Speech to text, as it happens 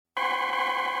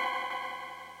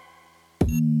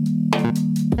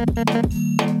Welcome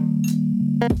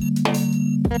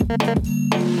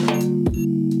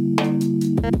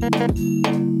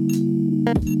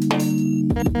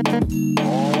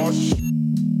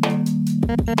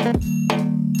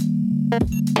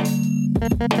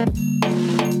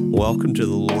to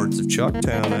the Lords of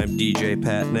Chucktown. I'm DJ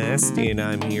Pat Nasty, and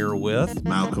I'm here with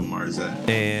Malcolm Marzette.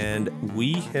 And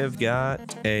we have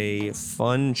got a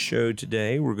fun show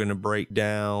today. We're going to break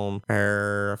down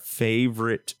our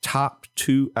favorite top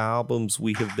 2 albums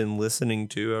we have been listening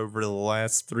to over the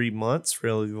last 3 months,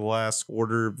 really the last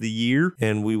quarter of the year.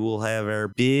 And we will have our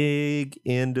big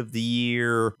end of the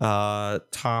year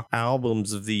top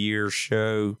albums of the year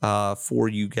show for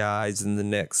you guys in the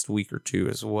next week or two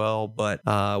as well. But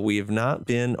we have not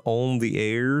been on the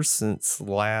air since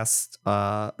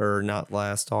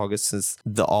since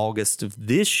the August of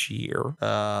this year.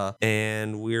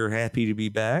 And we're happy to be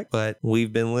back, but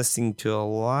we've been listening to a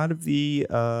lot of the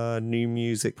new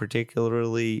music,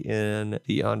 particularly in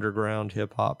the underground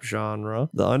hip hop genre.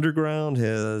 The underground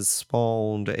has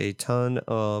spawned a ton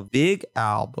of big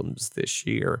albums this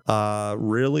year.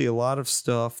 Really a lot of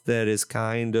stuff that is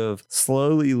kind of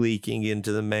slowly leaking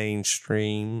into the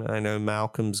mainstream. I know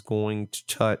Malcolm's going to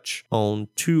touch on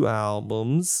 2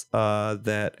 albums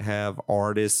that have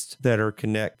artists that are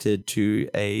connected to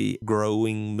a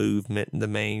growing movement in the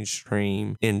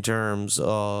mainstream in terms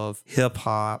of hip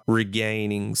hop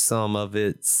regaining some of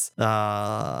its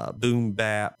boom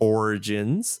bap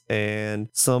origins and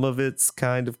some of its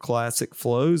kind of classic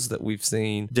flows that we've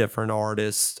seen different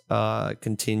artists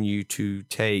continue to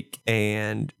take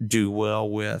and do well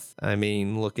with. I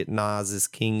mean, look at Nas's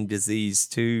King Disease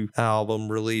 2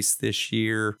 album released this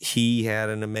year. He had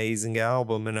an amazing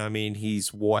album, and I mean,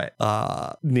 he's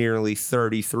nearly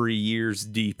 33 years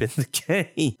deep in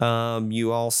the game.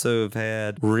 You also have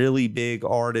had really big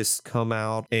artists come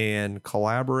out and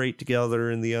collaborate together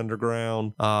in the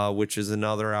underground, which is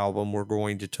another album we're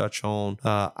going to touch on.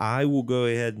 I will go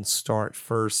ahead and start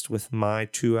first with my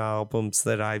 2 albums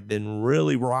that I've been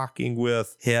really rocking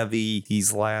with heavy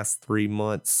these last 3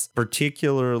 months.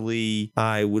 Particularly,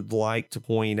 I would like to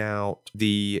point out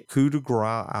the Coup de Grace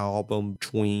album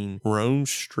between Rome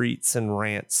Streetz and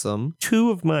Ransom. 2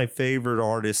 of my favorite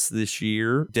artists this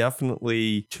year,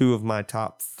 definitely 2 of my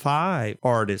top 5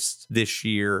 artists this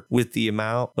year, with the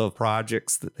amount of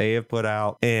projects that they have put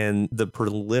out and the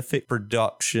prolific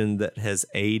production that has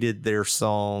aided their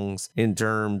songs in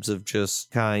terms of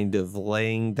just kind of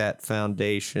laying that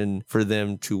foundation for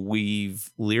them to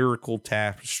weave lyrical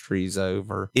tapestries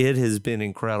over. It has been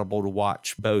incredible to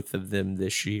watch both of them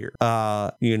this year.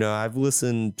 I've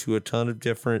listened to a ton of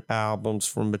different albums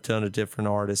from a ton of different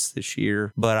artists this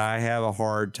year, but I have a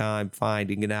hard time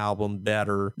finding an album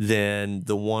better than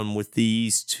the one with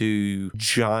these 2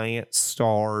 giant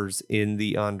stars in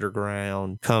the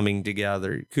underground coming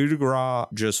together. Coup de Grace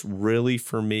just really,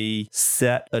 for me,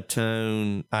 set a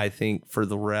tone, I think, for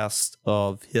the rest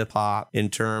of hip hop in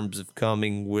terms of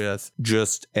coming with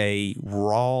just a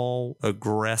raw,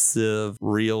 aggressive,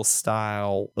 real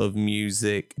style of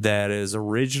music that is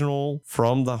original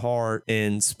from the heart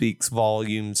and speaks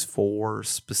volumes for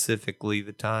specifically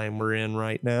the time we're in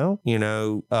right now.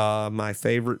 My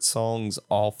favorite songs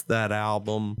off that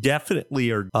album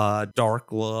definitely are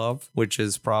Dark Love, which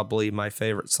is probably my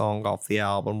favorite song off the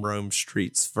album. Rome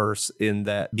Streetz verse in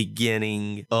that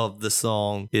beginning of the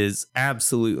song is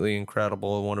absolutely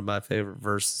incredible. One of my favorite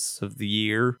verses of the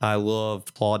year. I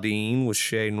loved Claudine with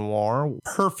Che Noir.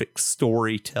 Perfect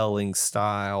storytelling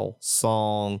style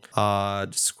song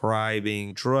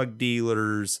describing drug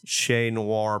dealers, Che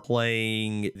Noir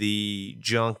playing the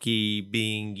junkie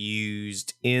being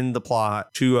used in the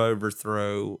plot to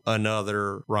overthrow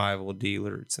another rival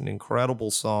dealer. It's an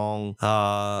incredible song.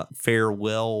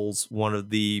 Farewell's one of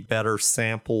the better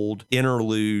sampled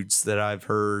interludes that I've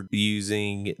heard,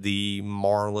 using the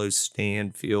Marlo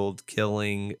Stanfield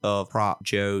killing of Prop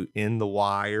Joe in The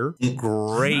Wire.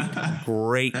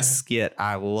 Great skit.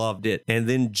 I loved it. And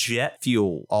then Jet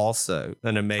Fuel, also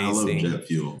an amazing, I love Jet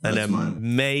Fuel.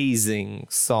 Amazing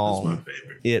song. That's my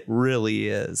favorite. It really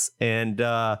is. And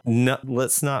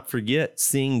let's not forget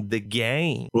Sing The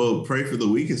Game. Well, Pray for the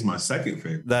Weak is my second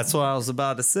favorite. That's what I was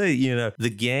about to say. The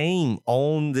Game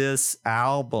on this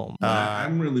album.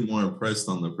 I'm really more impressed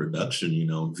on the production,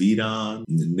 Vidon,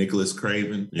 Nicholas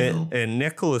Craven, And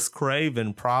Nicholas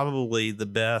Craven, probably the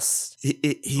best.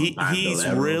 He's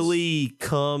really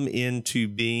come into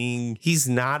being. He's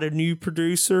not a new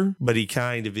producer, but he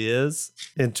kind of is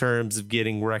in terms of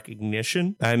getting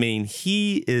recognition. I mean,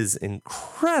 he is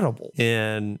incredible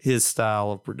in his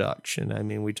style of production. I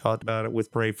mean, we talked about it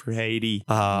with Pray for Haiti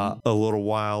a little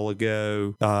while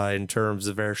ago in terms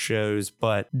of our shows,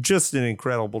 but just an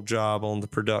incredible job on the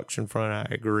production front.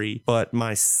 I agree. But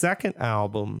my second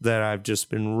album that I've just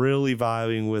been really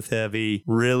vibing with heavy,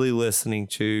 really listening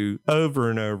to over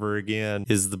and over again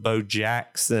is the Bo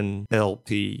Jackson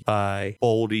LP by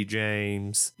Boldy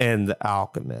James and The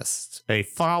Alchemist, a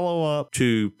follow-up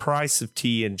to Price of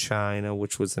Tea in China,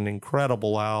 which was an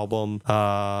incredible album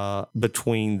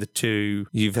between the two.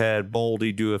 You've had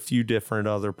Boldy do a few different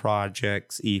other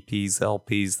projects, EPs,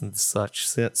 LPs, and such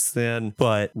since then,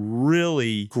 but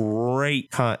really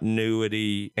great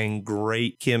continuity and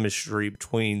great chemistry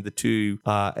between the two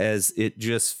as it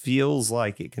just feels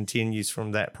like it continues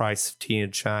from that Price of Tea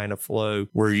in China flow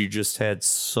where you just had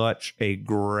such a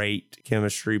great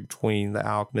chemistry between The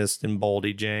Alchemist and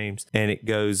Boldy James, and it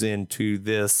goes into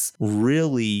this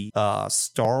really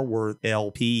stalwart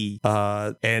LP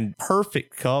and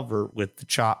perfect cover with the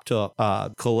chopped up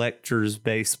collector's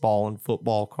baseball and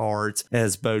football cards,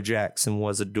 as Bo Jackson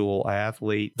was a dual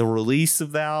athlete. The release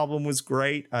of the album was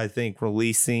great. I think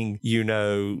releasing,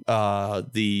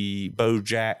 the Bo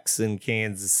Jackson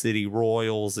Kansas City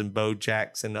Royals and Bo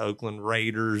Jackson Oakland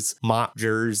Raiders mock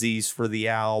jerseys for the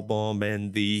album,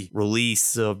 and the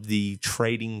release of the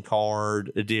trading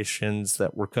card editions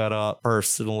that were cut up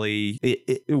personally,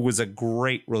 it was a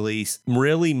great release.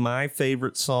 Really, my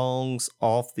favorite songs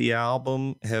off the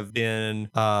album have been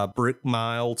Brick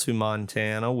Mile to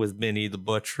Montana with Benny the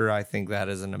Butcher. I think that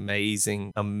is an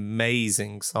amazing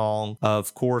song.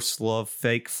 Of course, love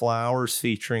Fake Flowers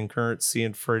featuring Currency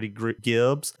and Freddie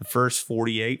Gibbs, the First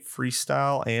 48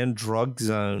 freestyle, and Drug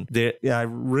Zone.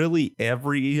 Really,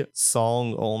 every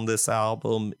song on this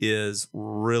album is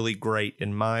really great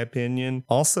in my opinion.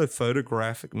 Also,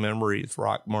 Photographic Memories,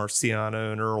 Rock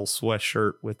Marciano and Earl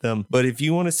Sweatshirt with them. But if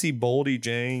you want to see Boldy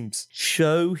James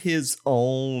show his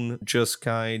own just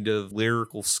kind of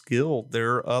lyrical skill,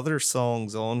 there are other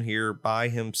songs on here by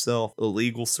himself: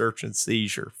 Illegal Search and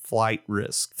Seizure, Flight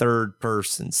Risk, Third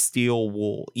Person, Steel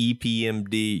Wool,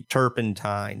 EPMD,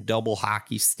 Turpentine, Double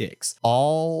Hockey Sticks,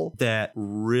 all that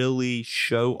really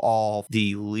show off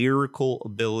the lyrical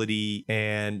ability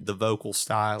and the vocal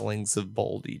stylings of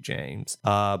Boldy James.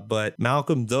 But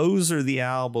Malcolm, those are the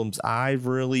albums I've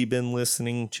really been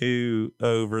listening to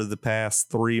over the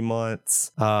past 3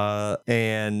 months.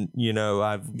 And,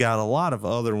 I've got a lot of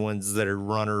other ones that are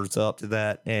runners up to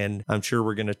that, and I'm sure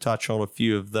we're going to touch on a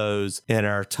few of those in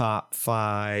our top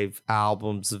 5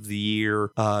 albums of the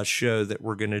year show that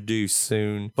we're going to do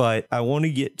soon. But I want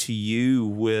to get to you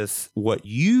with what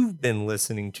you've been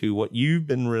listening to, what you've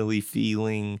been really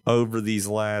feeling over these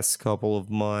last couple of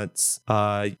months.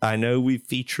 I know we've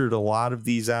featured a lot of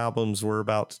these albums we're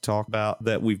about to talk about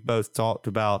that we've both talked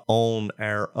about on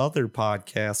our other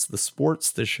podcast, The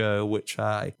Sports The Show, which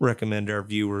I recommend our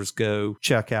viewers go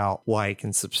check out, like,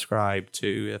 and subscribe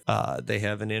to if they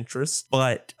have an interest.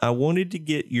 But I wanted to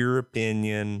get your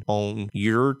opinion on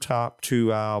your top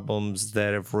 2 albums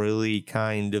that have really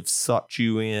kind of sucked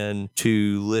you in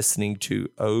to listening to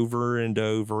over and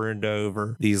over and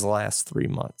over these last 3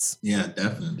 months. Yeah,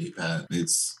 definitely, Pat.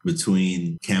 It's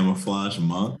between Camouflage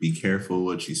Monk, Be Careful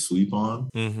What You Sweep On.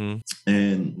 Mm-hmm.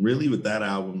 And really with that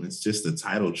album, it's just the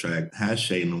title track, has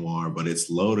Chez Noir, but it's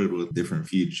loaded with different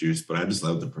features. But I just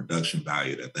love the production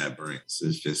value that brings.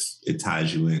 It's just, it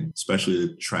ties you in, especially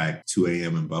the track 2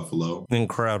 a.m. in Buffalo.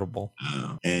 Incredible.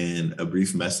 And A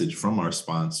Brief Message from our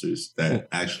sponsors that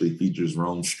actually features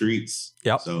Rome Streets.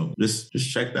 Yep. So just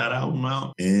check that album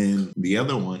out. And the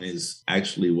other one is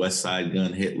actually West Side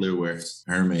Gun Hitler, where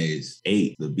Hermes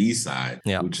 8, the B-side,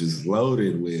 which is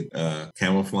loaded with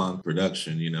Camouflage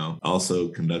production, also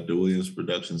Conductor Williams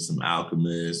production, some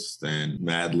Alchemist and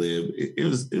Madlib.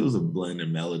 It was a blend of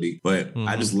melody, but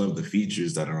I just love the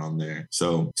features that are on there.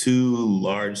 So 2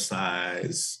 large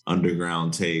size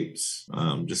underground tapes,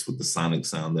 just with the sonic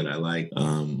sound that I like,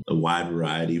 a wide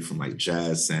variety from like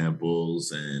jazz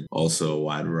samples and also a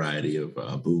wide variety of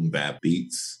boom bap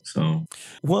beats. So,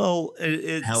 well,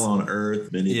 it's Hell on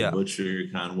Earth, Benny the Butcher,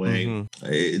 Conway.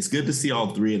 It's good to see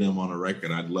all 3 of them on a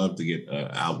record. I'd love to get an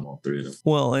album on 3 of them.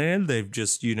 Well, and they've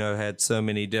just, had so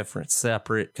many different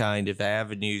separate kind of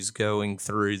avenues going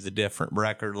through the different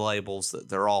record labels that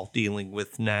they're all dealing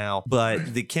with now.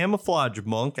 But the Camouflage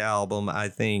Monk album, I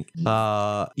think,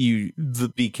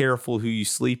 Be Careful Who You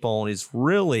Sleep On is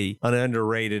really an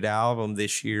underrated album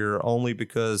this year, only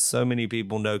because so many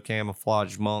people know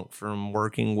Camouflage Monk from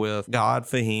working with God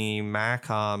Fahim, Mac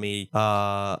Hami,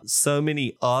 so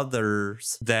many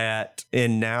others that that,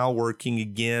 and now working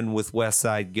again with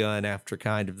Westside Gunn after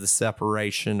kind of the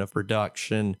separation of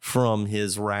production from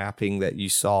his rapping that you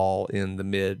saw in the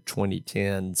mid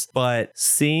 2010s. But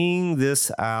seeing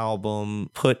this album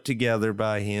put together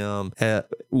by him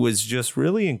was just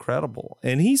really incredible.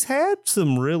 And he's had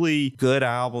some really good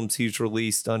albums he's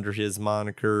released under his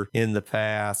moniker in the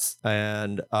past.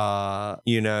 And,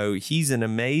 he's an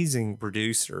amazing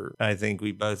producer. I think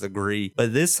we both agree.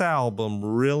 But this album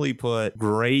really put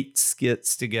great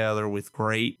skits together with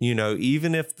great,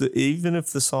 even if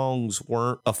the songs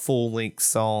weren't a full-length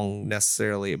song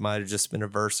necessarily, it might have just been a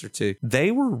verse or two.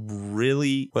 They were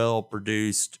really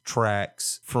well-produced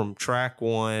tracks from track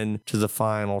one to the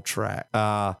final track.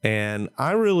 And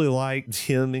I really liked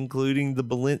him including the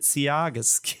Balenciaga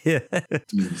skit.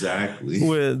 Exactly.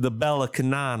 With the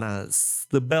Bellacananas.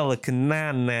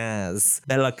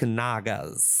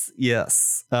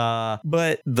 Yes.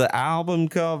 But the album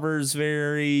cover's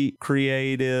very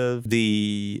creative.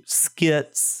 The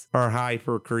skits are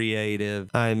hyper creative.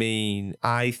 I mean,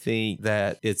 I think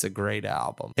that it's a great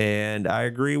album. And I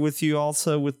agree with you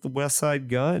also with the Westside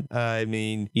Gunn. I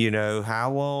mean,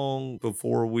 how long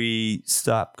before we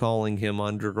stop calling him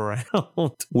underground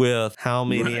with how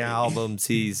many albums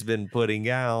he's been putting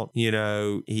out?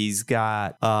 He's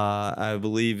got, I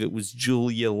believe it was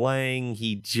Julia Lang.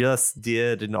 He just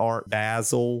did an Art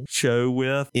Basel show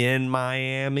with in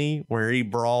Miami where he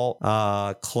brought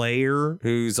Claire,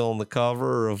 who's on the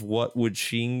cover of What Would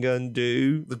Machine Gun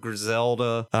Do, the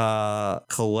Griselda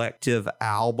collective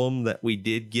album that we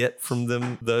did get from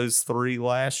them, those three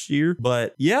last year.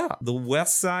 But yeah, the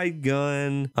Westside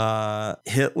Gunn,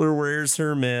 Hitler Wears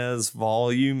Hermes,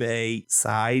 Volume 8,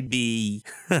 Side B.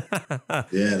 Yeah,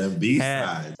 the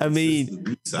B-side. I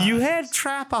mean, you had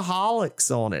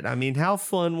Trapaholics on it. I mean, how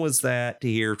fun was that to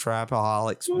hear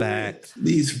Trapaholics back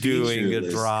doing a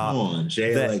drop? Come on,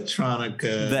 Jay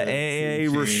Electronica. The A.A.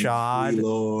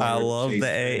 Rashad. I love the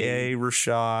A.A.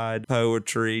 Rashad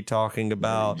poetry talking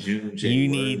about you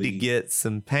need to get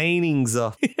some paintings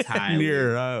up in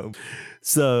your home.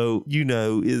 So,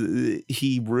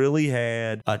 he really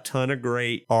had a ton of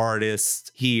great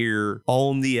artists here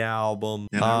on the album.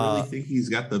 And I really think he's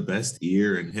got the best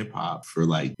ear in hip hop for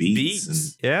like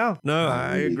beats. Yeah, no,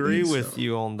 I agree with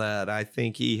you on that. I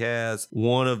think he has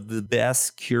one of the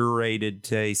best curated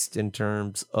taste in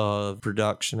terms of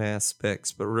production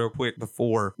aspects. But real quick,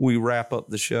 before we wrap up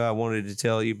the show, I wanted to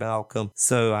tell you, Malcolm.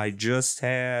 So I just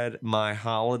had my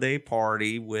holiday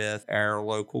party with our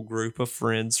local group of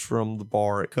friends from the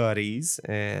bar at Cuddy's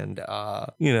and,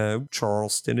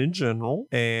 Charleston in general.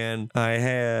 And I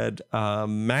had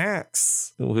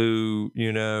Max, who,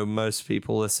 most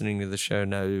people listening to the show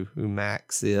know who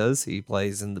Max is. He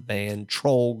plays in the band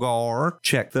Trollgar.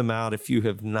 Check them out if you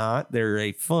have not. They're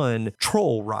a fun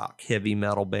troll rock heavy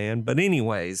metal band. But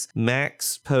anyways,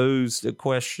 Max posed a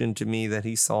question to me that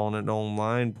he saw in an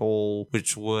online poll,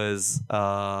 which was,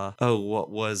 I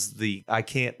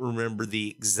can't remember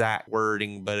the exact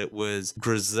wording, but it was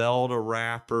Griselda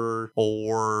rapper,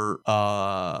 or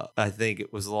I think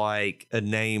it was like a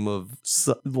name of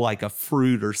like a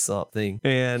fruit or something.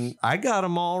 And I got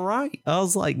them all right. I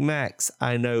was like, Max,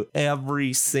 I know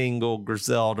every single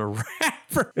Griselda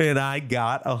rapper, and I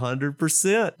got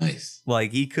 100%. Nice.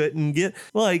 Like he couldn't get,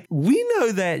 like, we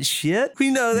know that shit.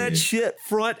 We know that shit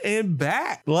front and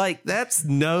back. Like that's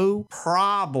no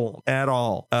problem at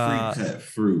all. Free cut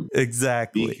fruit.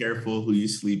 Exactly. Be careful who you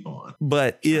sleep on.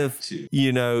 But if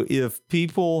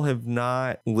people have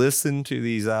not listened to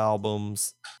these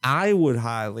albums, I would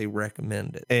highly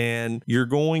recommend it. And you're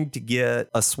going to get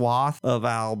a swath of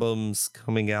albums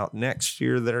coming out next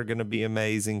year that are going to be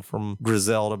amazing from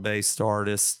Griselda-based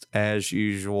artists. As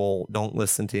usual, don't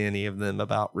listen to any of them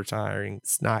about retiring.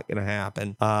 It's not going to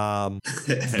happen.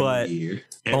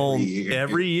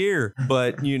 Every year.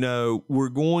 But, we're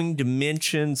going to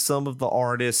mention some of the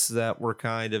artists that were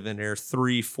kind of in their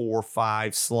 3, 4,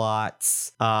 5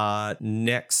 slots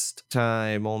next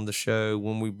time on the show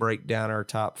when we break down our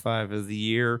top 5 of the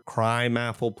year. Crime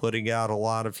Apple putting out a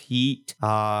lot of heat.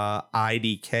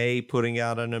 IDK putting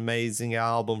out an amazing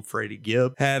album. Freddie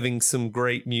Gibb having some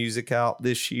great music out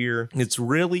this year. It's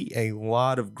really a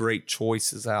lot of great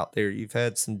choices out there. You've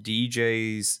had some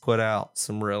DJs put out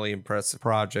some really impressive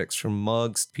projects, from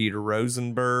Muggs, Peter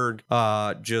Rosenberg.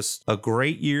 Just a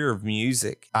great year of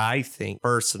music, I think,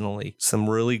 personally. Some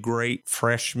really great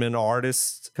freshman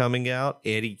artists coming out.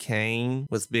 Eddie Kane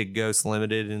with Big Ghost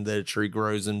Limited and the Tree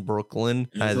grows in Brooklyn.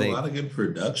 There's a lot of good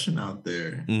production out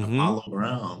there all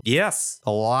around. Yes,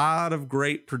 a lot of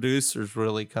great producers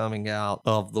really coming out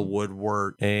of the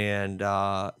woodwork, and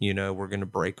we're going to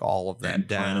break all of that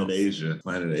down.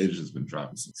 Planet Asia's been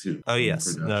dropping some too. Oh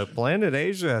yes, no, Planet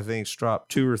Asia I think's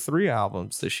dropped 2 or 3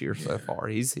 albums this year so far.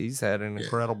 He's had an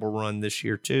incredible run this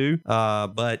year too.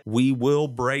 But we will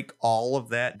break all of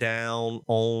that down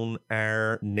on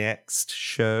our next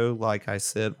show. Like I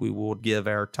said, we will give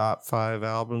our top 5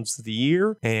 albums of the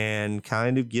year and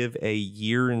kind of give a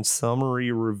year in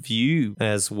summary review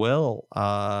as well.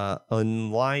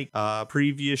 Unlike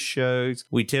previous shows,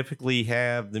 we typically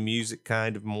have the music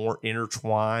kind of more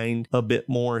intertwined a bit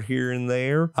more here and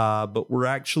there, but we're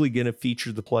actually going to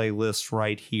feature the playlist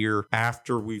right here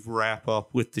after we wrap up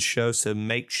with the show, so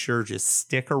make sure to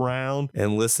stick around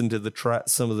and listen to the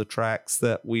some of the tracks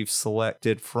that we've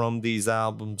selected from these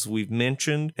albums we've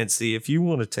mentioned, and see if you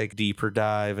want to take a deeper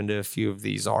dive into a few of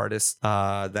these artists.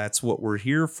 That's what we're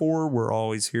here for. We're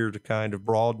always here to kind of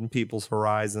broaden people's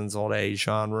horizons on a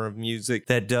genre of music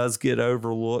that does get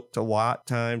overlooked a lot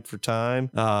time for time.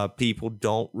 People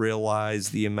don't realize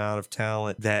the amount of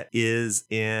talent that is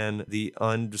in the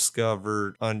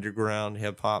undiscovered underground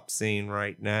hip-hop scene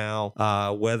right now.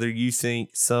 Whether you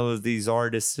think some of these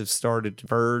artists have started to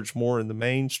verge more in the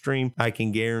mainstream, I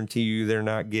can guarantee you they're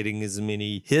not getting as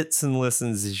many hits and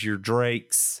listens as your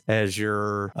Drakes, as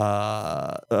your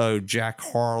Jack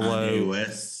Harlow,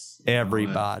 West.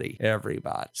 Everybody.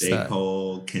 J.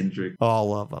 Cole, Kendrick.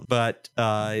 All of them. But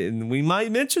and we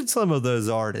might mention some of those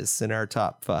artists in our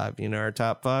top 5. Our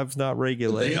top 5's not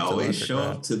regulated. They always show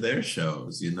up to their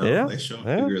shows, They show up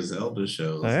to Griselda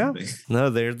shows. Yeah. No,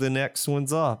 they're the next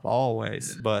ones up,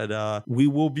 always. Yeah. But we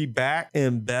will be back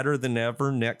and better than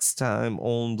ever next time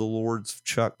on the Lords of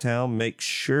Chucktown. Make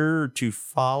sure to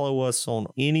follow us on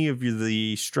any of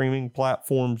the streaming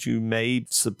platforms you may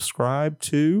subscribe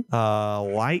to.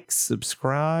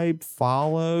 Subscribe,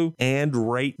 follow, and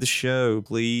rate the show,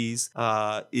 please,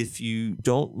 if you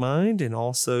don't mind, and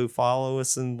also follow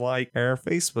us and like our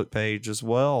Facebook page as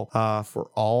well, for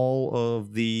all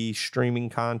of the streaming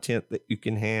content that you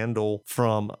can handle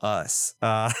from us.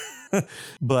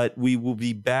 But we will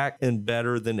be back and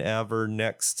better than ever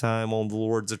next time on the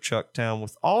Lords of Chucktown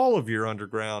with all of your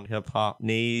underground hip-hop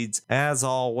needs. As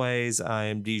always, I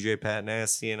am DJ Pat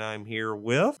Nasty, and I'm here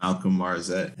with Malcolm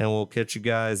Marzette. And we'll catch you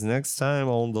guys next time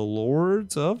on the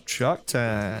Lords of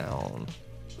Chucktown.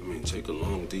 Take a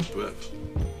long, deep breath.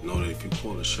 Know that if you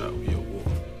call a shot, we a war.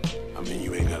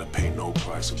 You ain't gotta pay no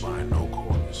price of buying no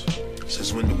corners.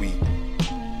 Since when do we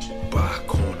buy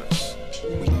corners?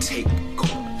 We take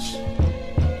corners.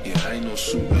 Yeah, I ain't no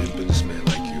Superman businessman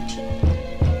like you.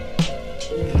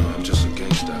 I'm just a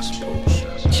gangster, I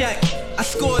suppose. Check. I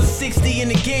scored 60 in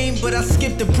the game, but I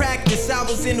skipped the practice. I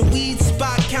was in the weed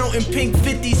spot counting pink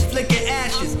 50s, flicking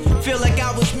ashes. Feel like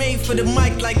I was made for the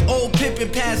mic like old Pippin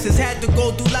passes. Had to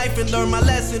go through life and learn my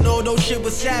lesson, although shit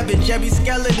was savage. Every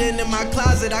skeleton in my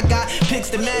closet, I got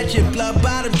pics to match it. Blood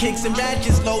bottom kicks and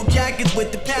ratchets, low jackets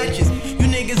with the patches. You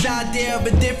niggas out there of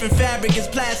a different fabric is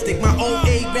plastic. My old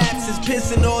 8 raps is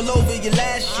pissing all over your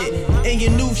last shit. And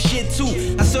your new shit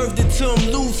too. I served it to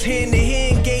him loose, hand to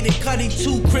hand, gated cutty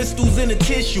 2 crystals in a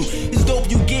tissue. It's dope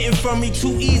you getting from me,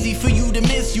 too easy for you to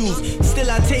misuse. Still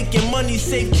I take your money,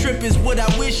 safe trip is what I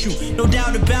wish you. No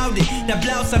doubt about it. That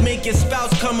blouse I make your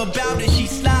spouse come about it. She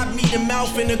slapped me the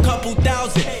mouth in a couple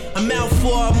thousand. I'm out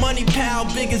for a money pal,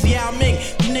 big as Yao Ming.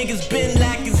 You niggas been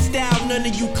lacking style, none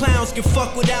of you clowns can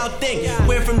fuck without think.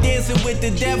 Went from dancing with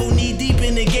the devil, knee deep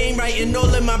in the game, writing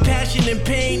all of my passion and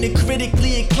pain, a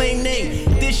critically acclaimed name.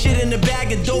 This shit in the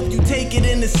bag of dope, you take it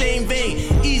in the same vein.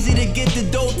 Easy to get the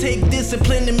dough, take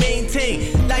discipline to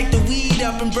maintain. Light the weed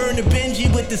up and burn the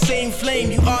Benji with the same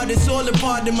flame. You artists all a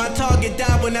part of my target,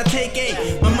 die when I take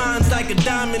aim. My mind's like a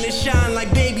diamond and shine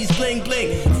like babies bling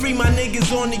bling. Free my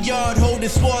niggas on the yard, holding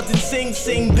swords and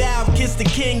sing, bow, kiss the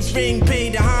king's ring, pay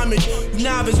the homage. You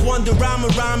novice wonder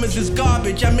rhymers is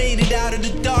garbage. I made it out of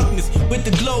the darkness with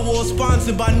the glow, all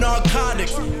sponsored by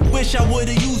narcotics. Wish I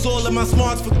would've used all of my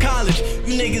smarts for college.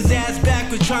 You niggas ass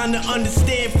backwards trying to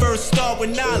understand, first start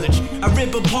with knowledge. I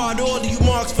rip apart all of you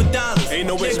marks for dollars. Ain't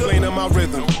no explaining my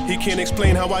rhythm, he can't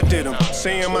explain how I did them.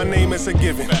 Saying my name is a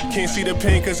given, can't see the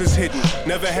pain cause it's hidden.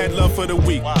 Never had love for the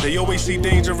weak, they always see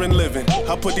danger in living.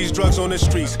 I put these drugs on the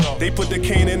streets, they put the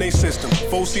cane in their system.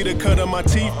 4 see the cut of my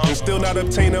teeth, and still not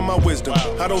obtaining my wisdom.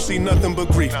 I don't see nothing but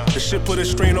grief, the shit put a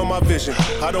strain on my vision.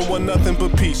 I don't want nothing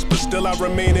but peace, but still I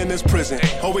remain in this prison.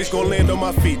 Always gonna land on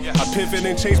my feet, I pivot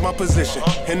and change my position.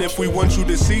 And if we want you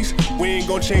deceased, we ain't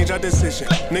gonna change our decision.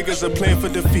 Niggas are playing for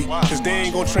defeat, cause they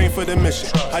ain't gonna train for the mission.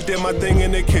 I did my my thing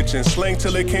in the kitchen, slang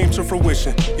till it came to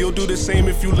fruition. You'll do the same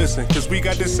if you listen, cause we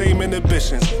got the same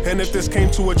inhibitions. And if this came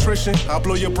to attrition, I'll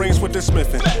blow your brains with the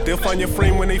smithing. They'll find your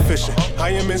frame when they fishing. I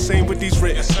am insane with these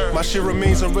written. My shit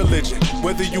remains a religion,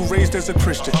 whether you raised as a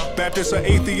Christian, Baptist or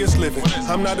atheist living.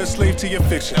 I'm not a slave to your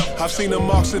fiction. I've seen the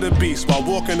marks of the beast while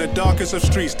walking the darkest of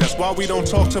streets. That's why we don't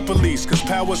talk to police, cause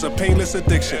power's a painless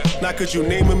addiction. Not could you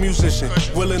name a musician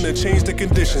willing to change the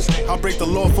conditions. I'll break the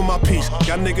law for my peace.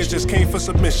 Y'all niggas just came for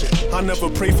submission. I never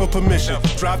pray for permission.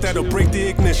 Drive that'll break the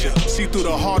ignition. See through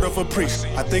the heart of a priest.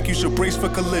 I think you should brace for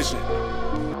collision.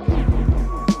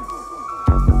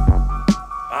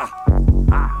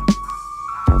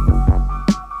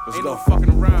 Let's go. Fucking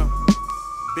around.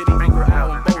 Biddy, Anchor,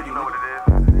 Al, and Bodie.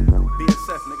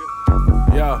 BSF, nigga.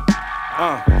 Yo.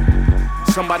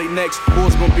 Somebody next. Who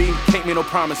it's gonna be? Can't make no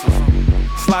promises.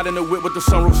 Slide in the whip with the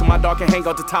sunroof so my dog can hang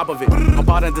out the top of it. I'm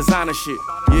bought in designer shit.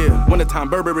 Yeah, wintertime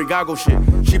Burberry goggle shit.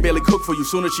 She barely cook for you.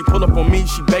 Soon as she pull up on me,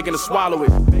 she begging to swallow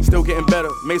it. Still getting better.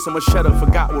 Made so much cheddar.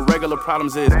 Forgot what regular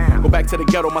problems is. Go back to the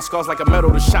ghetto. My scars like a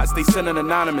medal. The shots they sending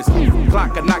anonymous.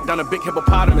 Clock I knocked down a big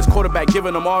hippopotamus. Quarterback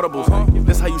giving them audibles.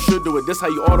 This how you should do it. This how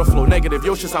you auto flow. Negative.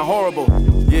 Your shit sound horrible.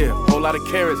 Yeah, whole lot of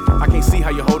carrots. I can't see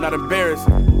how you whole not embarrassed.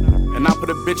 And I put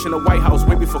a bitch in the White House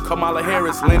way before Kamala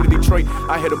Harris. Landed Detroit,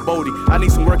 I hit a Bodie. I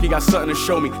need some work, he got something to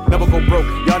show me. Never go broke,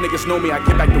 y'all niggas know me. I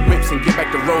get back the whips and get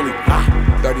back the rolling.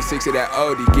 36 of that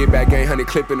OD, get back, ain't 100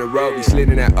 clip in the road. We slid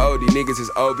in that OD, niggas is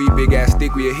OV, big ass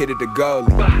stick, we a hit at the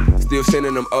goalie. Still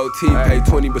sending them OT, pay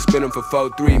 20 but spend them for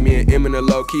 4-3. Me and M in the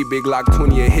low key, big lock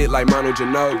 20 a hit like Mono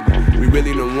Ginobili. We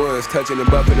really them ones, touching the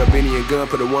buffet up Benny and gun,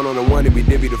 put a one on the one and we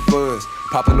divvy the funds.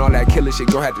 Popping all that killer shit,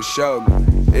 gon' have to show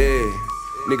me, yeah.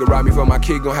 Nigga robbed me for my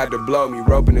kid, gon' have to blow me.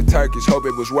 Roping the Turkish, hope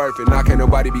it was worth it. Now can't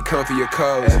nobody be comfy or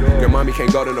cozy. Your mommy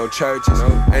can't go to no churches.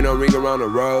 Ain't no ring around the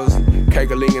rose. Cake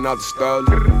a lingin' off the stove.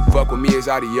 Fuck with me is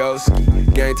adios.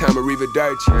 Game time a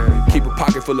Rivaderci. Keep a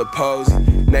pocket full of posy.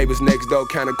 Neighbors next door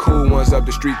kinda cool, ones up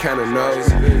the street kinda knows.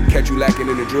 Catch you lacking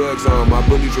in the drug zone. My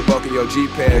bullies revoking your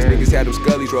G-pass. Niggas had them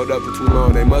scullies rolled up for too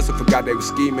long. They musta forgot they was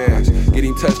ski masks. Get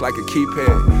him touched like a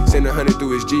keypad. Send 100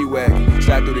 through his G-Wagon.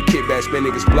 Slide through the kickback, spin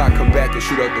niggas block, come back and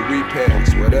shoot up the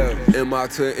repass. What up? MI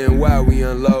to NY, we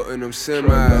unloading them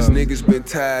semis. Niggas been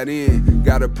tied in.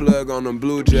 Got a plug on them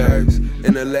Blue Jays.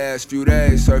 In the last few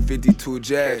days, served 52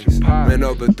 J's. Ran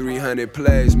over 300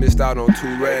 plays, missed out on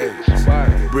 2 raids.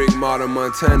 Brick model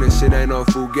Montana, shit ain't no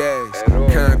fool gas.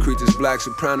 Concrete is Black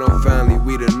Soprano, finally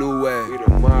we the new way.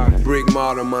 Brick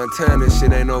model Montana,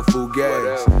 shit ain't no fool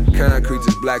gas. Concrete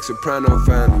is Black Soprano,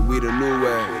 finally we the new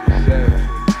way.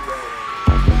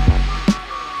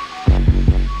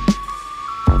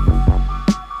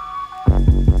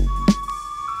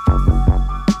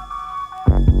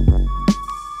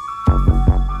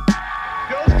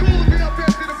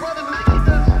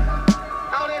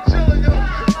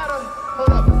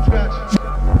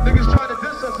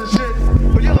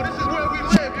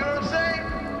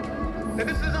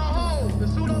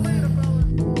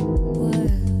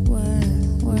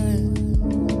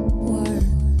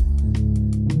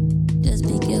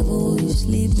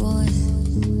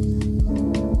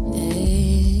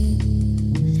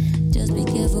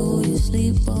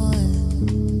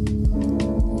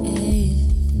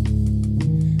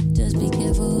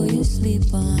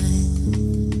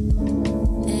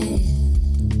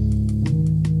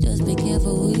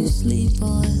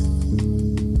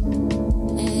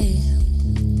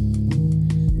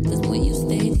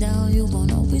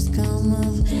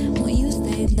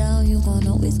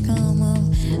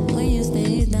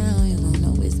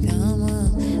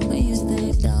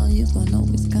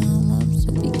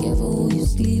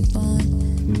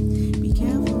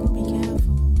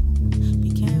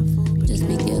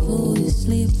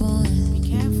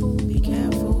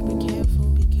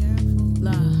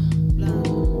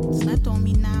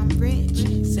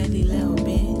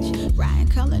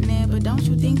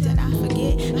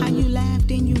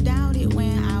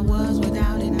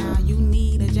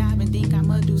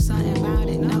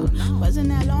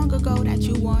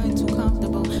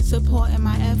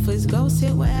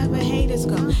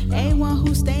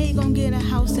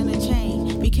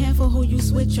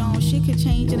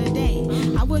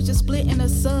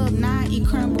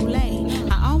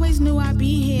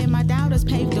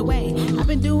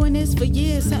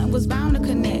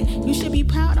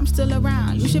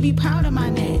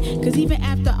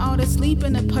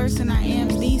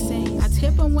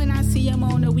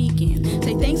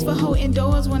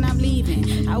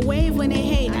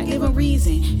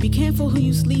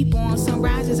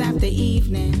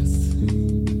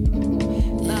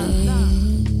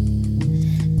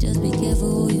 Just be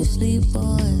careful who you sleep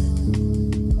on.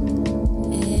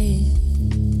 Hey.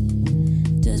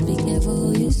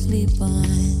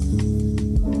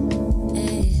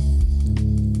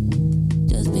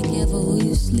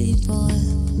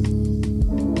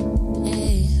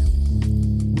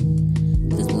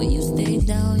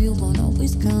 down, you gon'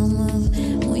 always come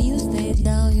up. When you stay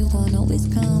down, you gon' always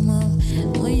come up.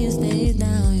 When you stay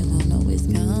down, you gon' always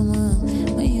come up.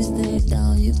 When you stay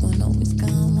down, you gon' always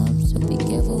come up. So be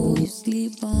careful who you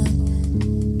sleep on.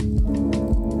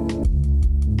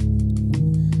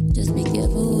 Just be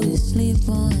careful who you sleep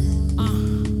on.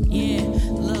 Yeah,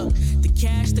 look, the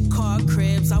cash, the car,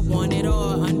 cribs, I want it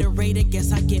all. Underrated,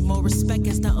 guess I get more respect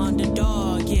as the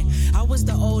underdog. Yeah, I was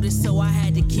the oldest, so I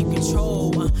had to keep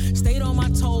control. Stayed on my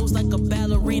toes like a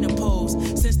ballerina pose.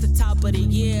 Since the top of the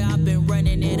year, I've been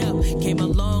running it up. Came a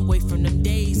long way from them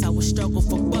days I would struggle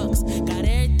for bucks. Got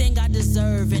everything I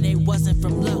deserve, and it wasn't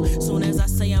from luck. Soon as I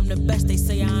say I'm the best, they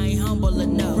say I ain't humble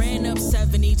enough. Ran up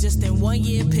 70 just in 1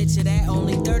 year, picture that.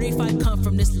 Only 35 come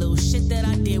from this little shit that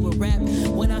I did with rap.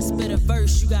 When I spit a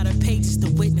verse, you gotta pay just to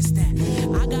witness that.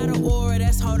 I got an aura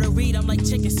that's hard to read, I'm like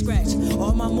chicken scratch.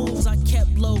 All my moves I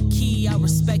kept low key, I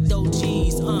respect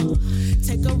OGs.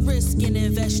 Take a risk and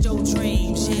invest your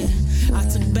dreams, yeah. I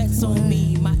took bets on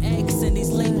me, my ex and these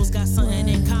labels got something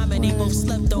in common, they both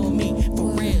slept on me,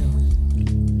 for real.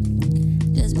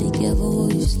 Just be careful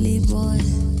who you sleep on.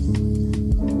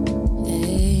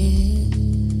 Hey.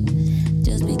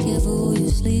 Just be careful who you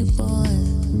sleep on.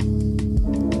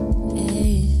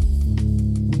 Hey.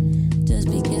 Just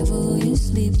be careful who you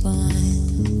sleep on.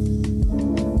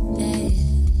 Hey.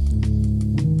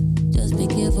 Just be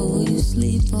careful who you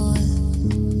sleep on.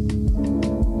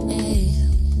 Hey.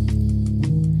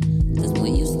 'Cause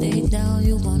when you stay down,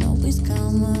 you gon' always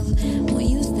come up. When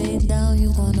you stay down, you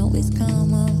gon' always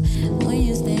come up. When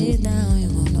you stay down, you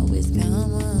gon' always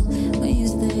come up. When you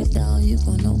stay down, you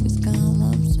gon' always come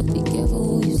up. So be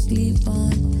careful who you sleep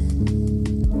on.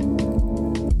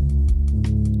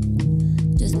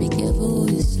 Just be careful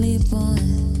who you sleep on.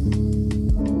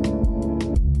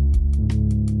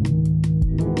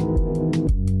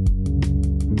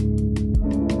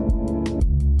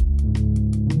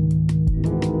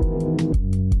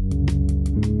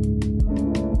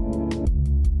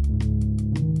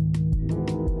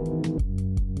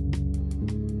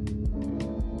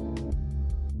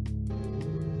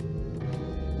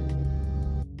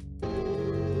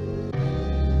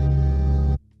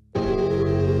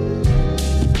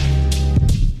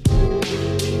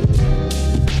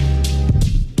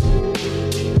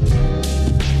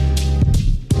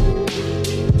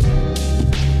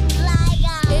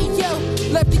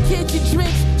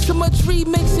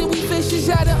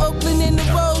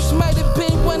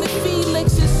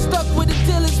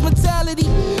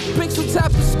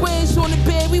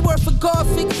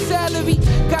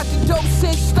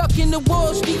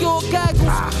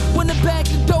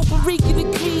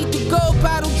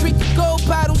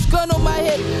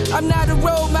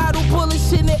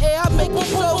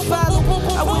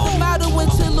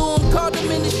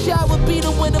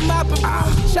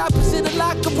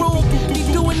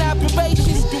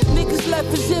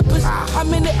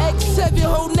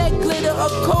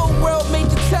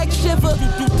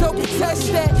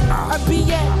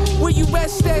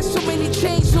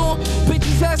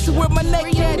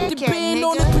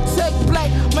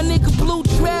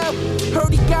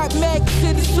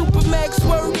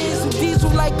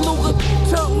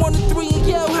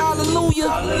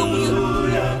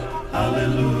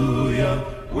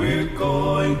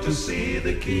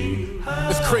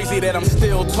 It's crazy that I'm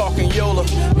still talking Yola.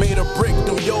 Made a brick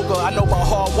do yoga. I know about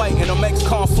hard white and them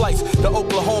ex-con flights to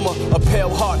Oklahoma. A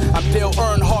pale heart. I'm Dale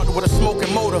Earnhardt with a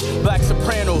smoking motor. Black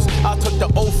Sopranos. I took the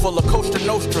O for La Costa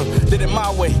Nostra. Did it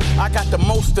my way. I got the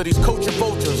most of these culture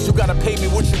vultures. You gotta pay me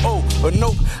what you owe. Or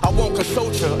nope, I won't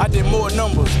consult you. I did more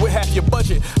numbers with half your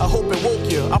budget. I hope it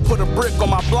woke you. I put a brick on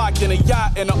my block, then a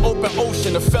yacht in an open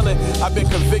ocean. A felon. I've been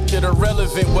convicted,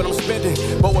 irrelevant what I'm spending.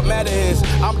 But what matter is,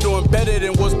 I'm doing better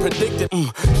than was predicted.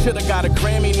 Should've got a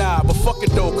Grammy now, but fuck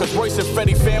it though, cause Royce and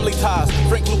Freddie family ties.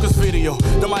 Frank Lucas video,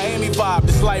 the Miami vibe,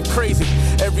 this life crazy.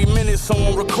 Every minute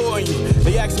someone recording you.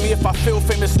 They ask me if I feel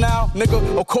famous now, nigga,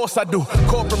 of course I do.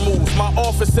 Corporate moves, my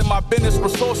office and my business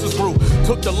resources grew.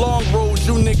 Took the long road,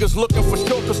 you niggas looking for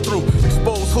shortcuts through.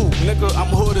 Expose who, nigga, I'm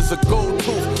hood as a gold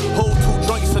tooth. Hold 2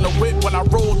 joints in a whip when I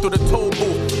roll through the toll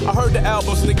booth. I heard the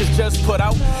albums niggas just put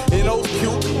out, and those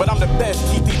cute, but I'm the best.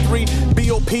 TT3,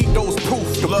 BOP, those proof.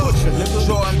 The butcher, nigga.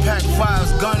 Jordan Pack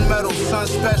 5s, gunmetal, sun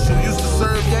special. Used to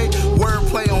serve, yay.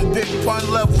 Wordplay on big pun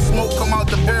level. Smoke come out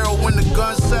the barrel when the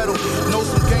gun settle. Know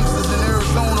some gangsters in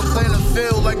Arizona playing the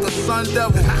field like the Sun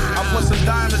Devil. I put some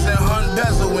diamonds in Hun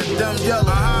bezel with them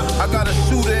yellow. I got a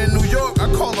shooter in New York, I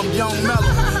call him Young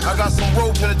Mellow. I got got some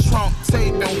rope in the trunk,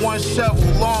 tape and one shovel.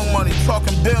 Long money,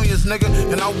 talking billions, nigga,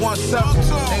 and I want several.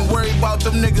 Ain't worried about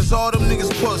them niggas, all them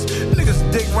niggas puss.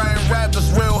 Niggas dick writing rap, it's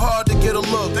real hard to get a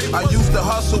look. I used to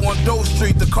hustle on Doe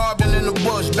Street, the carbon in the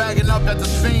bush. Bagging up at the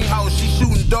Fiend house, she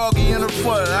shooting doggy in her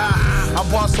foot. I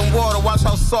bought some water, watch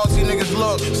how salty niggas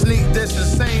look. Sneak this, the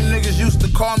same niggas used to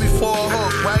call me for a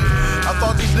hook, right? I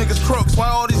thought these niggas crooks, why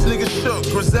all these niggas shook?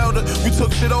 Griselda, we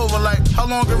took shit over like how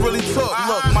long it really took.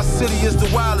 Look, my city is the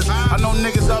wildest, I know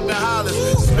niggas up in Hollis.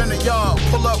 Spin a yard,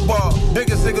 pull up bar,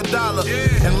 bigger zigga dollar.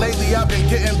 And lately I've been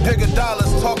getting bigger dollars,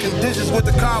 talking digits with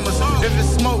the commas. If it's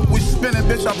smoke, we spinning,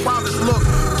 bitch, I promise. Look,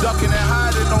 ducking and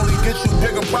hiding only get you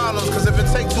bigger problems. Cause if it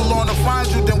take too long to find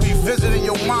you, then we visiting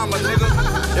your mama, nigga.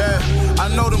 Yeah,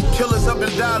 I know them killers up in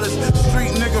Dallas.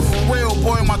 Street nigga for real,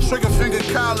 boy, my trigger finger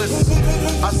callous.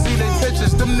 I see they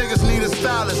pictures, them niggas need a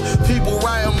stylist. People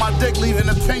riding my dick, leaving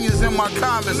opinions in my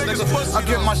comments, nigga. I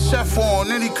get my chef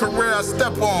on, any career I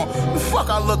step on. The fuck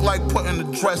I look like putting the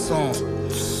dress on?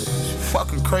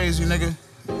 Fucking crazy, nigga.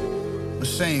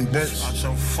 Machine, bitch. Out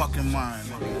your fucking mind,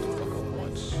 nigga.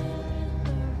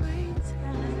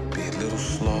 Be a little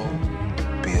slow,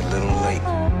 be a little late,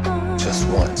 just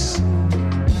once.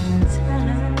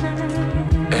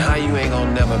 And how you ain't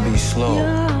gonna never be slow,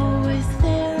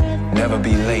 never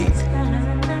be late.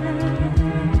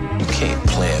 You can't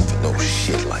plan for no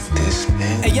shit like this,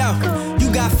 man. Hey yo,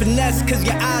 you got finesse cause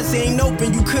your eyes ain't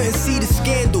open, you couldn't see the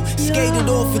scandal. Skated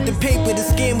off with the paper, the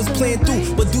scam was playing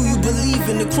through. But do you believe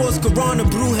in the cross, Corona,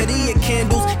 brujeria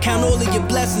candles? Count all of your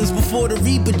blessings before the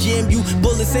Reaper jam you.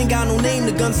 Bullets ain't got no name,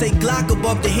 the gun say Glock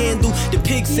above the handle. The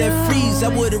pig said freeze, I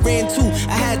would've ran too.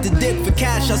 I had to dip for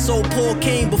cash, I sold Paul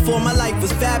Kane before my life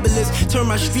was fabulous. Turned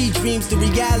my street dreams to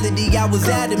reality, I was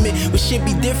adamant. But shit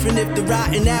be different if the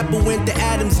rotten apple went to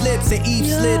Adam's lips. And Eve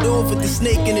slid off with the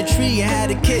snake in the tree and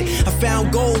had a kid. I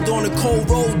found gold on a cold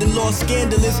road and lost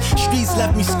scandalous. Streets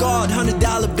left me scarred,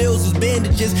 $100 bills was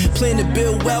bandages. Plan to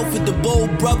build wealth with the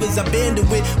bold brothers I banded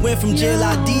with. Went from jail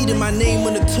ID to my name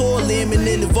on the tour limb and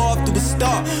then evolved to a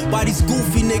star. Why these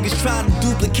goofy niggas try to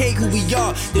duplicate who we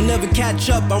are? They'll never catch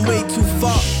up, I'm way too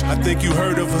far. I think you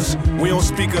heard of us, we don't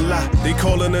speak a lot. They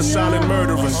calling us silent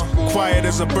murderers, quiet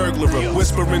as a burglar,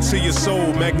 whispering to your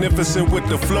soul, magnificent with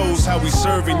the flows, how we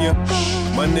serving you.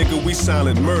 My nigga, we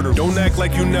silent murder. Don't act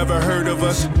like you never heard of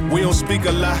us. We don't speak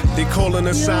a lot. They calling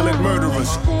us silent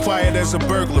murderers. Quiet as a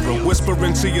burglar,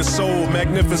 whispering to your soul.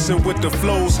 Magnificent with the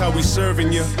flows, how we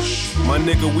serving you. My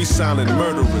nigga, we silent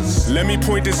murderers. Let me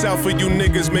point this out for you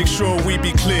niggas, make sure we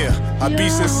be clear. I be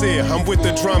sincere, I'm with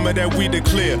the drama that we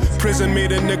declare. Prison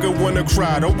made a nigga wanna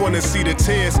cry, don't wanna see the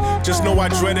tears. Just know I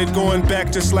dreaded going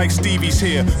back just like Stevie's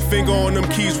here. Finger on them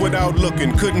keys without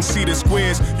looking, couldn't see the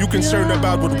squares. You concerned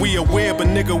about what we aware, but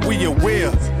nigga, we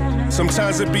aware.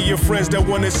 Sometimes it be your friends that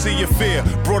wanna see you fair.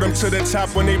 Brought them to the top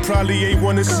when they probably ain't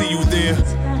wanna see you there.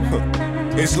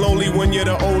 It's lonely when you're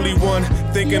the only one.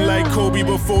 Thinking like Kobe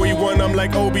before he won, I'm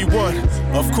like Obi-Wan.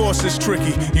 Of course it's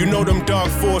tricky, you know them dark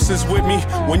forces with me.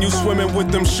 When you swimming with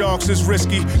them sharks, it's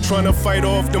risky. Trying to fight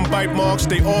off them bite marks,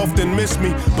 they often miss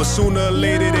me. But sooner or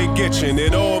later they get you, and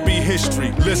it all be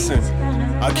history. Listen,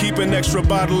 I keep an extra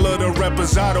bottle of the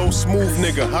Reposado. Smooth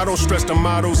nigga, I don't stress the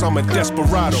mottos, I'm a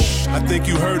desperado. I think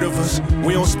you heard of us,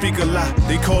 we don't speak a lot.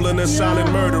 They calling us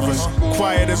silent murderers,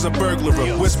 quiet as a burglar,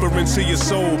 whispering to your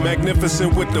soul,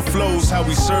 magnificent with the flows, how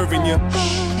we serving you.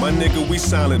 My nigga, we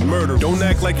silent murderers. Don't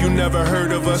act like you never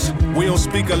heard of us, we don't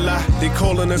speak a lot. They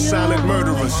calling us silent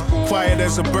murderers, quiet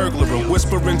as a burglar,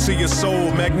 whispering to your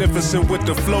soul, magnificent with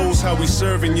the flows, how we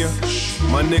serving you.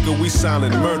 My nigga, we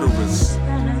silent murderers.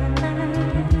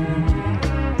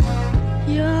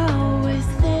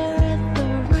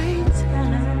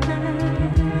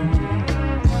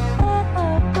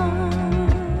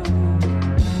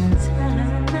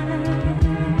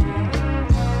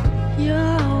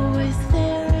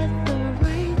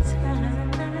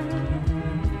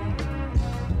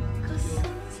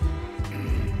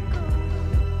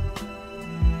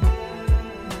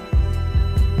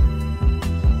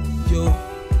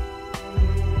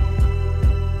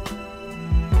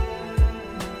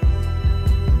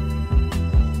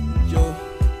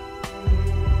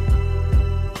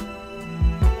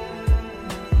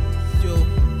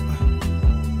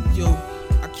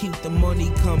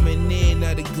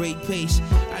 Pace.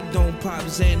 I don't pop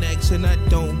Xanax and I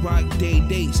don't rock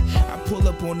day-days. I pull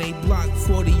up on they block,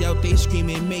 40 out they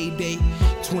screaming Mayday.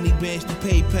 20 bands to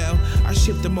PayPal, I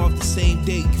ship them off the same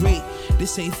day. Great,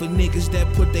 this ain't for niggas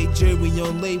that put they jewelry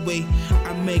on layaway.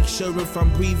 I make sure if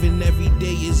I'm breathing every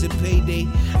day is a payday.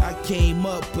 I came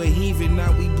up but even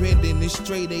now we bending in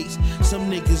straight eights. Some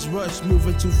niggas rush,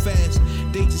 moving too fast,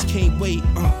 they just can't wait.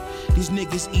 These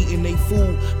niggas eating they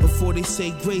food before they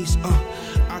say grace.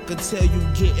 I could tell you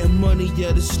getting money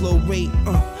at a slow rate.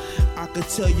 I could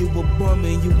tell you a bum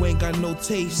and you ain't got no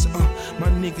taste. My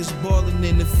niggas ballin'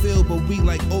 in the field, but we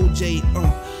like OJ.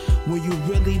 When you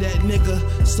really that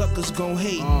nigga, suckers gon'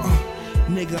 hate.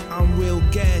 Nigga, I'm real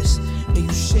gas and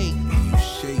you shake. You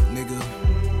shake, nigga.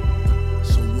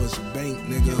 So what's bank,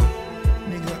 nigga?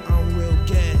 Nigga, I'm real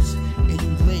gas and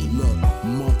you late. Look,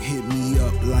 Monk hit me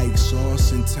up like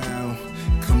sauce in town.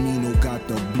 Camino got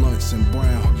the blunts and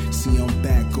brown. See, I'm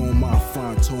back on my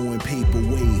Fonto and paper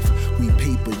wave. We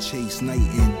paper chase night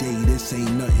and day, this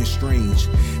ain't nothing strange.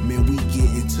 Man, we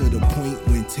getting to the point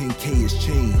when 10K is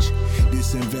change.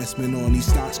 This investment on these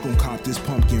stocks gon' cop this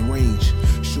pumpkin range.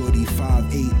 Shorty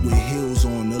 5'8" with heels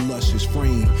on the luscious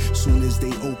frame. Soon as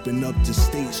they open up the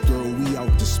States, girl, we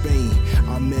out to Spain.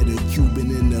 I met a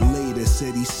Cuban in LA that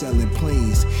said he's selling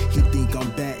planes. He think I'm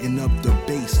batting up the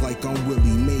base like I'm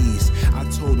Willie Mays. I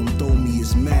told him throw me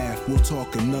his math, we'll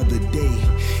talk another day.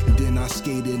 And then I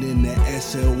skated in the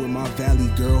SL with my valley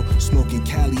girl, smoking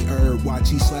Cali herb, watch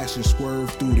he slash and swerve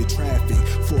through the traffic.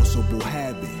 Forcible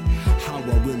habit, how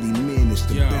I really managed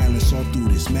to balance all through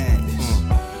this madness.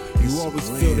 You always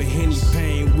feel the Henny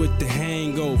pain with the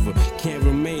hangover. Can't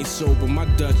remain sober, my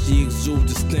Dutchie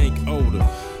exudes a stink odor.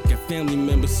 Got family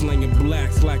members slinging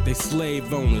blacks like they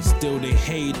slave owners. Still they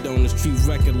hate on us, treat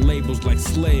record labels like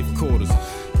slave quarters.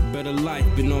 Better life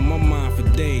been on my mind for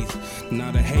days.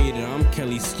 Not a hater, I'm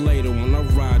Kelly Slater when I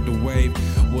ride the wave.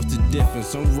 What's the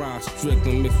difference? I'm Rod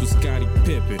Strickland mixed with Scottie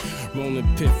Pippen.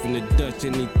 Rolling Piff in the Dutch,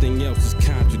 anything else is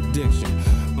contradiction.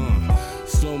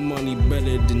 Slow money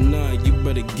better than none, you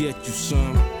better get you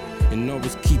some. And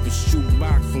always keep a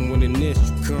shoebox from when an issue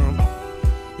come.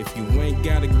 If you ain't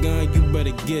got a gun, you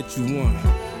better get you one.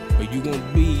 Or you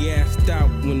gon' be assed out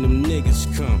when them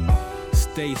niggas come.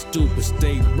 Stay stupid,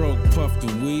 stay broke, puff the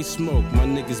weed smoke. My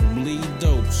niggas bleed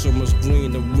dope, so much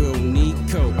green, the real need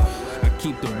coke. I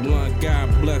keep the blunt, God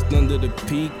blessed under the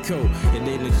peacoat. It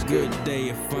ain't a good day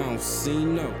if I don't see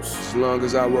notes. As long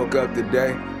as I woke up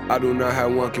today, I do not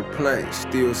have one complaint.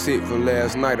 Still sick from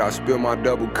last night, I spilled my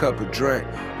double cup of drink.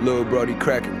 Lil' Brody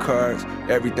cracking cards,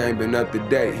 everything been up to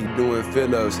date. He doing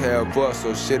fill-ups, half off,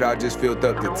 so shit, I just filled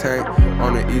up the tank.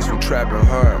 On the east, we trapping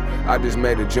hard, I just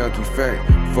made a junkie faint.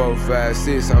 4, 5,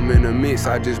 6, I'm in the mix,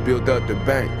 I just built up the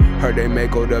bank. Heard they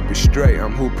make old up is straight,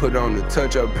 I'm who put on the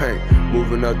touch-up paint.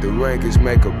 Moving up the rankings,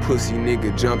 make a pussy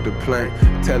nigga jump the plank.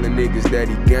 Telling niggas that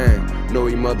he gang, no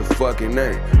he motherfucking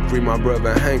ain't. Free my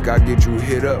brother Hank, I get you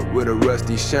hit up with a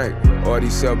rusty shank. All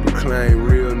these self-proclaimed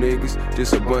real niggas,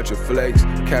 just a bunch of flakes.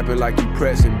 Capping like you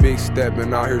pressing, big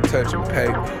stepping, out here touching pay.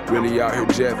 Really out here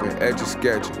jeffing, etching,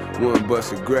 sketching, one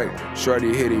bust a grape.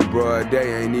 Shorty hit him broad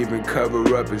day, ain't even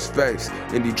cover up his face.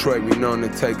 In Detroit, we known to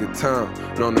take a time.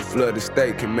 Known to flood the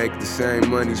state, can make the same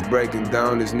money's breaking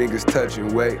down as niggas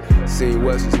touching weight. Seen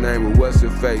what's his name with what's her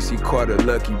face, he caught a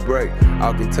lucky break.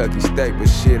 Out Kentucky State, but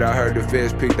shit, I heard the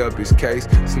feds picked up his case.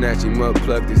 Snatched him up,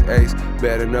 plugged his ace.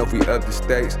 Bad enough, we up the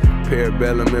stakes.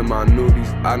 Parabellum in my nudies,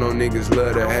 I know niggas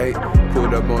love to hate.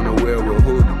 Pulled up on the well with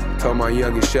hoodie, told my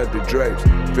youngest shut the drapes.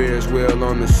 Ferris wheel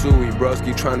on the Suey,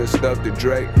 broski tryna stuff the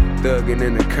Drake. Thuggin'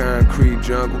 in the concrete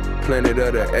jungle, planet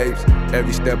of the apes.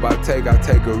 Every step I take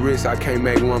a risk, I can't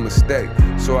make one mistake.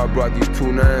 So I brought these 2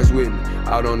 9s with me,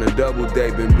 out on a double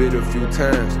date, been bit a few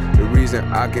times. The reason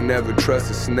I can never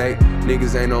trust a snake,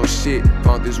 niggas ain't on shit,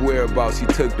 found his whereabouts, he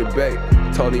took the bait.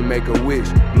 Told him make a wish,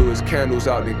 blew his candles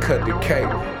out and cut the cake.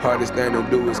 Hardest thing to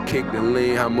do is kick the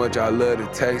lean, how much I love the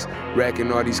taste.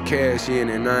 Racking all these cash in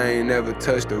and I ain't never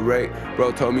touched a rate.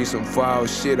 Bro told me some foul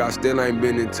shit, I still ain't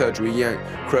been in touch with Yank.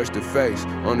 Crushed the face,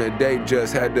 on the date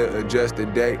just had to adjust the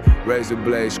date. Razor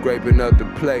blade scraping up the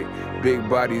plate, big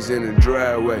bodies in the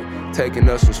driveway, taking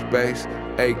up some space.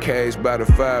 AKs by the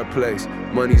fireplace,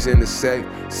 money's in the safe.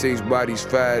 6 bodies,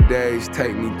 5 days,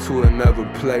 take me to another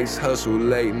place. Hustle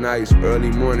late nights,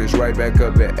 early mornings, right back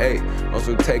up at 8.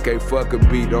 Also take a fuck a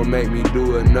beat, don't make me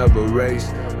do another race.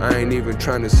 I ain't even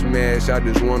tryna smash, I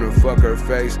just wanna fuck her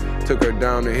face. Took her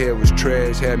down, the head was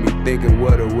trash, had me thinking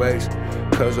what a waste.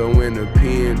 Cause I'm in the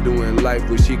pen, doing life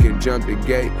where she can jump the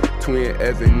gate. Twin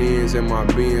F&Ns in my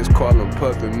Benz, call them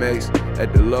Puffin' Mace.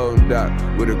 At the loading dock,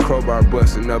 with a crowbar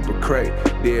busting up a crate.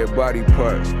 Dead body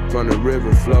parts, from the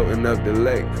river floating up the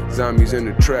lake. Zombies in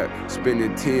the trap,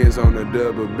 spinning 10s on the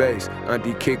double bass.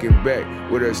 Auntie kicking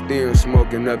back, with her stem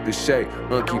smoking up the shake.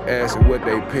 Keep asking what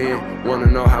they paying, wanna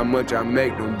know how much I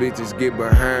make. Them bitches get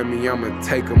behind me, I'ma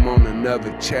take them on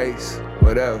another chase.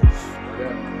 What else?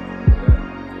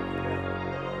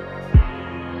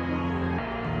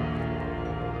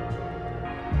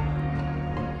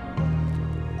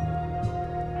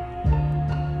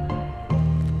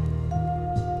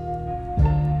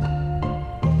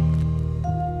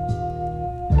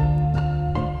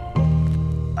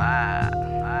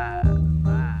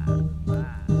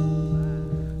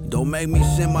 make me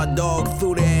send my dog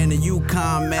through there in the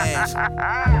Yukon mask.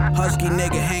 Husky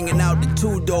nigga hanging out the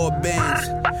 2-door Benz.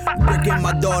 Bricking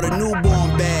my daughter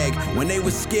newborn bag. When they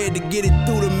was scared to get it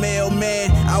through the mailman,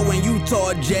 I went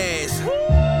Utah Jazz.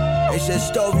 They said,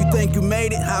 Stove, you think you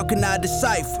made it? How can I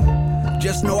decipher?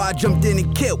 Just know I jumped in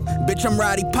and killed. Bitch, I'm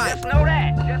Roddy Piper. Just know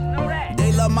that.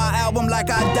 They love my album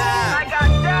like I died.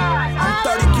 I'm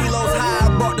 30 kilos high,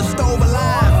 I brought the stove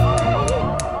alive.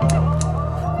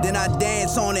 Then I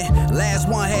dance on it. Last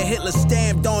one had Hitler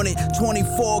stamped on it.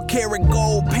 24 karat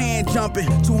gold pan jumping.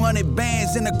 200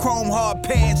 bands in the chrome hard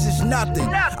pants is nothing.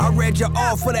 I read your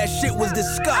offer, that shit was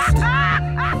disgusting.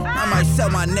 I might sell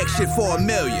my next shit for $1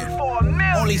 million.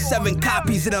 Only 7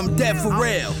 copies and I'm dead for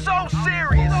real. So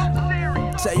serious.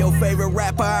 Tell your favorite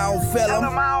rapper I don't feel him.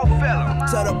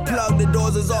 Tell the plug the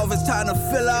doors is off, it's time to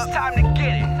fill up. Time to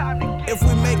get it. If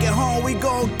we make it home, we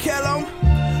gon' kill him.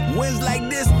 Wins like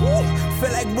this, woo.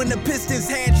 Feel like when the Pistons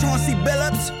had Chauncey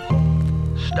Billups.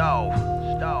 Stove.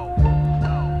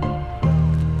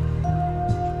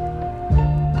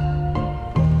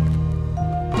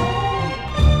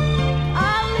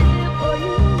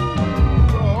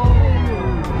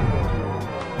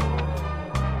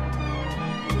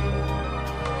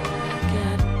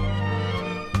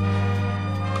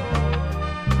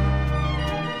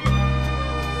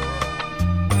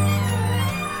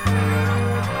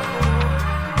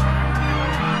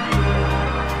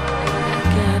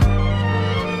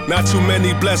 Not too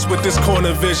many blessed with this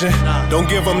corner vision. Don't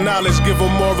give them knowledge, give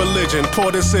them more religion. Poor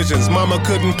decisions, mama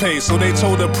couldn't pay, so they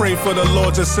told her pray for the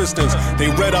Lord's assistance. They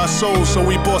read our souls, so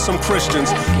we bought some Christians.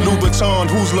 Louboutin,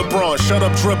 who's LeBron? Shut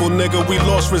up, dribble, nigga, we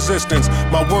lost resistance.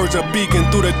 My words are beacon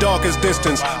through the darkest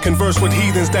distance. Converse with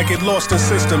heathens that get lost in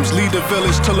systems. Lead the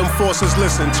village till them forces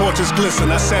listen. Torches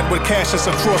glisten, I sat with Cassius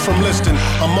across from Liston.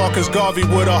 I'm Marcus Garvey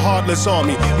with a heartless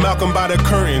army. Malcolm by the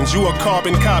curtains, you a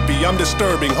carbon copy. I'm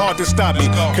disturbing, hard to stop me.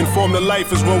 Conform to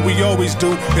life is what we always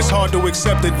do. It's hard to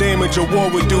accept the damage a war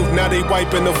would do. Now they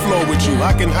wiping the floor with you.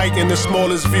 I can hike in the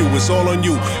smallest view, it's all on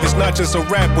you. It's not just a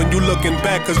rap when you looking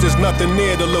back, cause there's nothing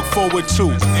there to look forward to.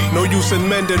 No use in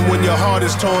mending when your heart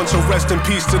is torn. So rest in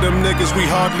peace to them niggas we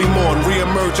hardly mourn.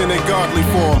 Re-emerging in godly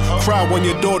form. Cry when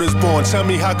your daughter's born. Tell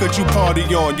me how could you party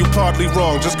on? You partly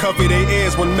wrong. Just cover their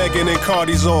ears when Megan and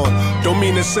Cardi's on. Don't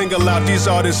mean to single out these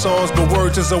artist songs, but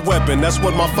words is a weapon. That's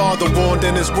what my father warned,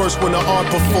 and it's worse when the art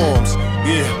performs.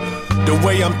 Yeah. The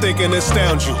way I'm thinking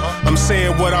astounds you. I'm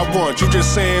saying what I want, you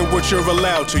just saying what you're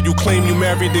allowed to. You claim you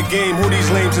married the game, who these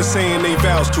lames are saying they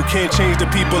vows to. Can't change the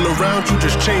people around you,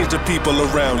 just change the people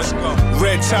around you.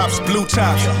 Red tops, blue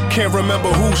tops, can't remember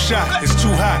who shot. It's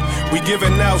too hot, we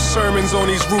giving out sermons on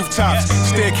these rooftops.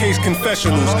 Staircase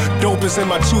confessionals, dope is in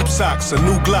my tube socks. A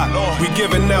new Glock, we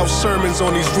giving out sermons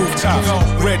on these rooftops.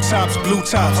 Red tops, blue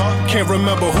tops, can't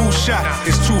remember who shot.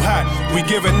 It's too hot, we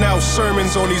giving out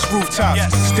sermons on these rooftops.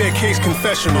 Staircase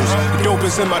confessionals, dope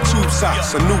is in my tube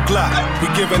socks. A new Glock, we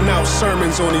giving out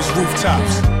sermons on these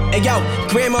rooftops. Hey yo,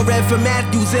 grandma read from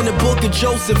Matthews in the book of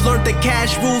Joseph. Learned the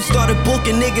cash rules, started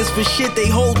booking niggas for shit they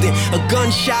holding. A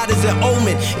gunshot is an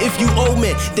omen. If you owe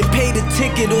me, then pay the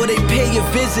ticket or they pay your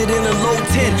visit in a low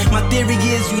 10. My theory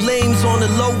is you lames on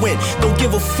the low end. Don't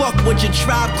give a fuck what your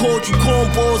tribe called you.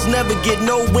 Cornballs never get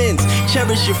no wins.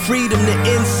 Cherish your freedom, the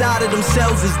inside of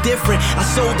themselves is different. I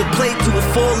sold the plate to a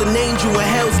fallen angel in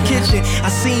Hell's Kitchen. I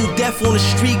seen death on the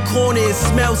street corner, it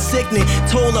smelled sickening.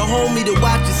 Told a homie to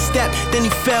watch his step, then he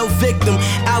fell victim.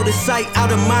 Out of sight,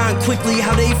 out of mind, quickly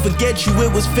how they forget you.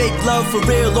 It was fake love for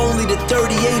real, only the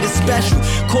 38 is special.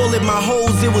 Call it my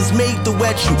hoes, it was made to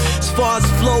wet you. As far as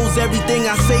flows, everything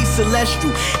I say celestial.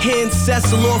 Hand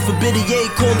Cecil off a Bidier,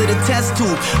 call it a test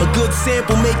tube. A good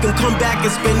sample make him come back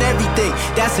and spend everything.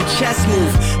 That's a chess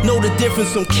move. Know the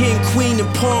difference from king, queen, and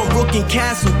pawn, rook and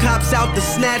castle. Cops out to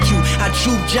snatch you. I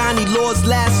juke Johnny Law's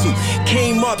lasso.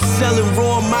 Came up selling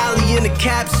raw Molly in a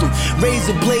capsule.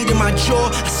 Razor blade in my jaw,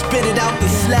 I spit it out the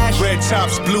slash. Red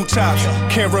tops, blue tops,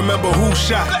 can't remember who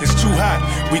shot. It's too hot,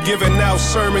 we giving out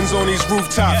sermons on these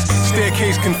rooftops.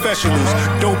 Staircase confessionals,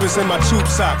 dope is in my tube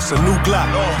socks. A new Glock,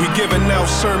 we giving out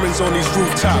sermons on these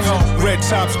rooftops. Red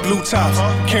tops, blue tops,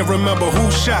 can't remember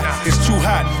who shot. It's too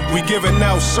hot, we giving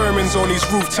out sermons on these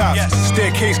rooftops.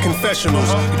 Staircase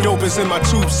confessionals, dope is in my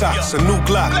tube socks. A new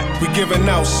Glock, we giving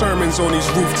out sermons on these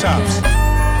rooftops.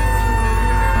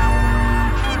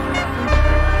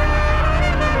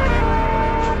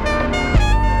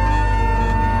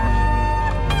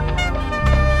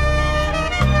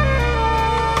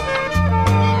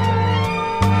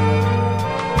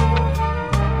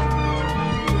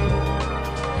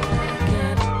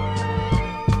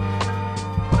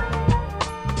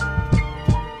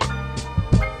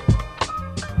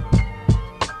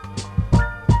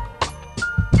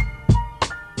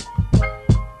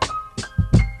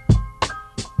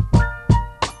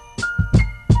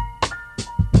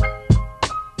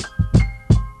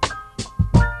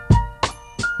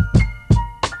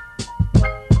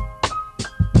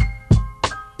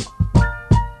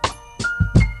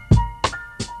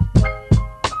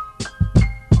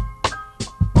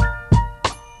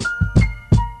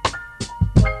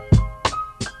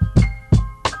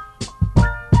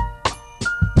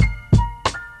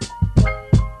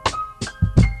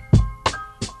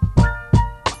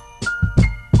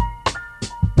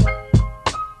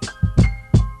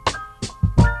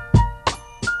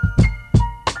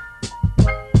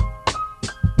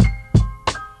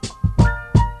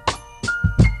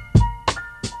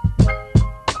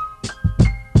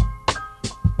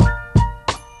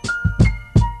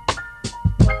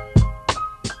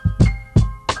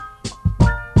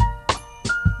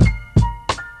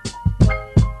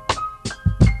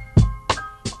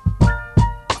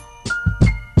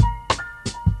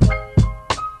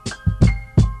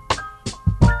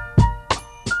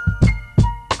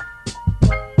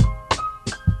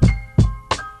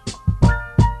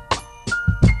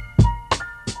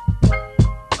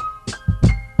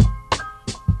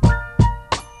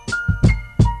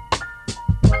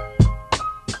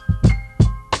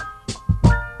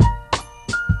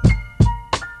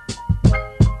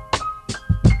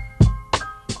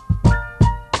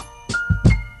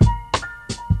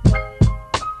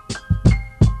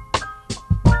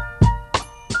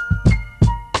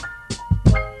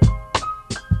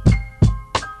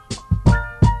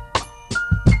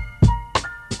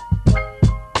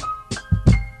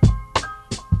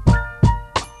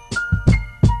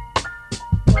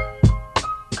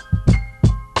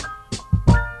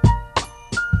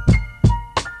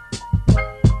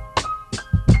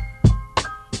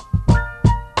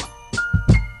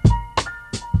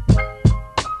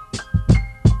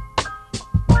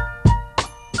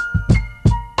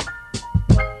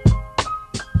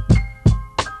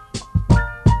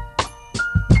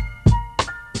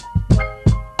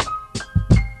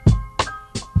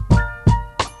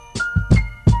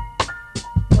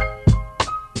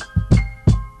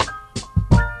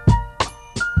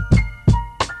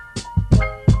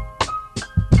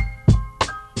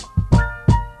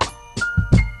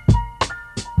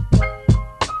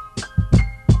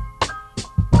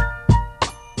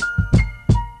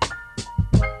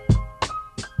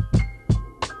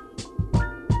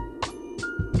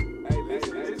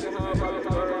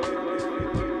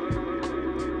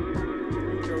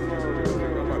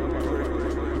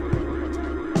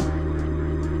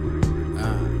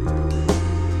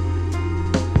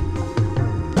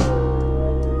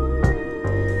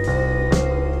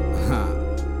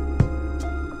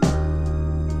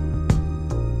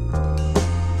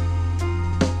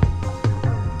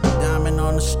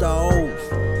 the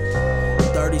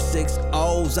stove. 36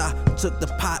 O's, I took the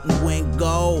pot and went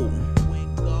gold.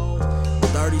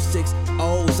 36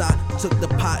 O's, I took the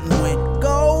pot and went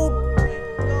gold.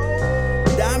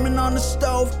 Diamond on the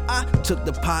stove, I took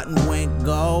the pot and went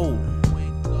gold.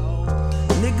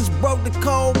 Niggas broke the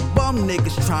code, bum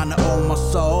niggas tryna own my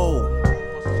soul.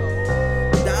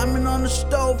 Diamond on the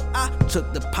stove, I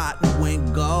took the pot and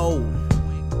went gold.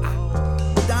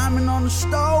 Diamond on the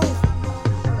stove.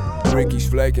 Ricky's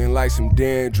flaking like some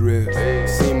dandruff.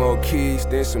 See more keys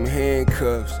than some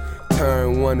handcuffs.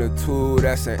 Turn 1 to 2,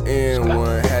 that's an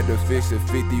N1. Had to fix a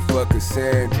 50 for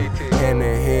Cassandra. Hand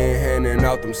in hand, handing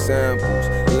out them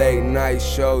samples. Late night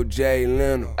show, Jay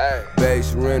Leno.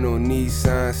 Base rental,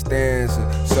 Nissan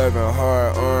Stanza. Serving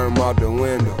hard arm out the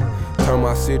window. Turn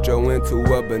my Citro into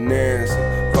a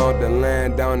Bonanza. Found the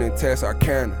land down in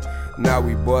Texarkana. Now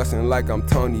we bustin' like I'm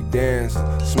Tony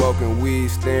Danza. Smoking weed,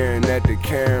 staring at the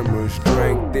cameras.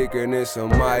 Drink thicker than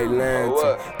some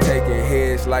Mylanta. Taking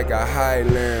heads like a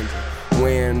Highlander.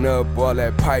 Weighing up all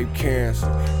that pipe cancer.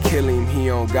 Kill him, he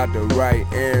don't got the right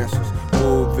answers.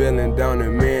 Full villain down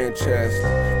in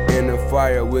Manchester. In the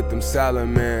fire with them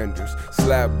salamanders.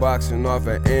 Slap boxing off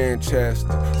an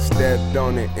Manchester. Stepped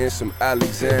on it in some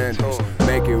Alexanders.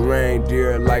 Make it rain,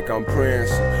 dear, like I'm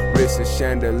prancing. Wrist a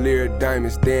chandelier,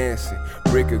 diamonds dancing.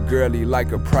 Brick a girly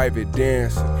like a private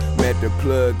dancer. Met the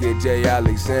plug at J.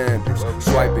 Alexander's.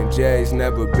 Swiping J's,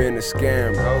 never been a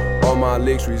scammer. All my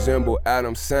licks resemble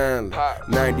Adam Sandler.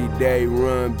 90-day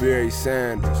run, Barry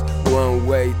Sanders.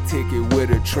 One-way ticket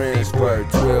with a transfer.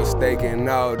 12 staking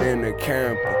out in the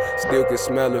camper. Still can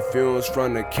smell the fumes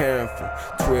from the camphor.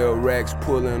 12 racks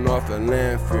pulling off a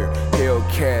landfill.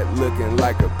 Hellcat looking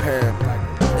like a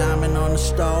panther. Diamond on the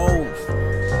stove.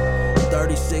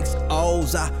 36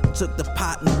 O's, I took the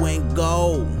pot and went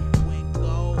gold.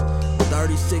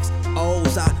 36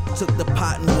 O's, I took the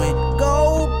pot and went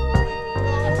gold.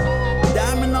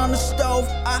 Diamond on the stove,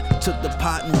 I took the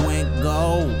pot and went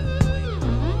gold.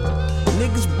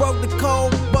 Niggas broke the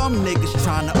code, bum niggas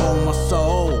tryna own my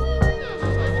soul.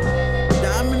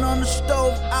 Diamond on the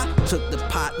stove, I took the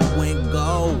pot and went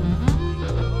gold.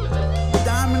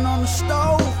 Diamond on the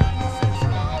stove.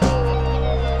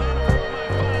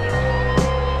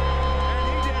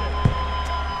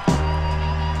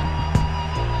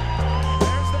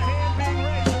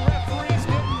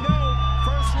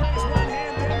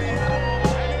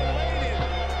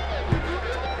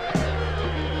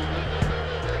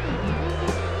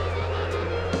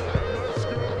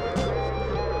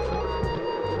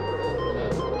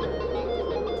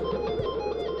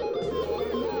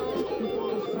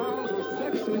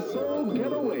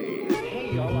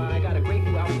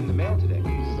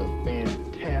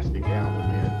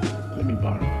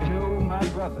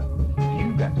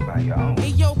 Hey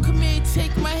yo, come here,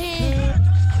 take my hand.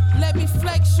 Let me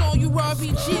flex on you,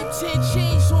 RBG, 10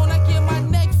 chains on. I get my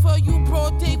neck for you, bro.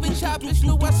 David Choppers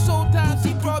knew I sold dimes.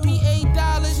 He brought me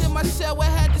 $8 in my cell. I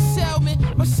had the cellman.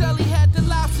 My celly had the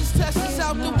lobsters, testers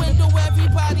out the window.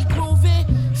 Everybody grooving.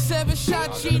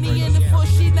 7-shot genie in the foot,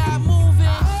 she not moving.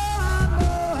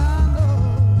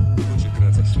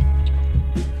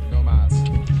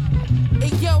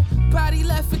 Hey yo, body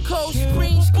left and cold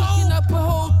screens, kicking up a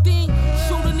whole thing.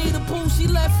 Shooter need a boost, he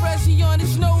left Reggie on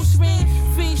his nose ring.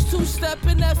 Fiends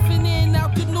two-stepping, effing in,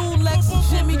 out the new Lexus.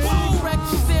 Jimmy Choo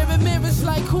breakfast, staring mirrors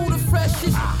like who the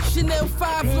freshest. Chanel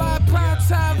 5 fly, prime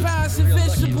time, rise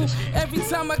invincible. Every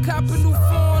time I cop a new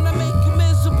phone, I make you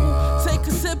miserable. Take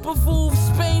a sip of Vouv,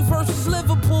 Spain versus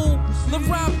Liverpool.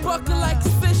 LeBron buckle like it's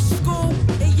fish school.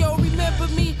 Hey yo, remember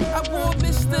me? I wore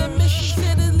Mr. and Mrs.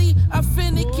 Italy. I'm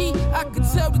finicky, I could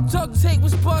tell the duct tape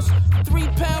was bust. 3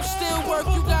 pounds still work,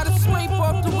 you gotta scrape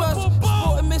off the rust.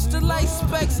 Sporting Mr. Light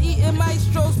Specs, eating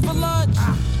maestros for lunch.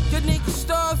 Your niggas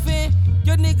starving,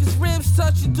 your niggas ribs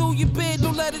touch you, do your bid,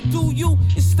 don't let it do you,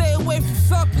 and stay away from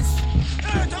suckers.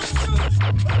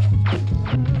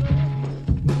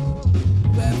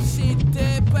 You ever seen a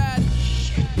dead body?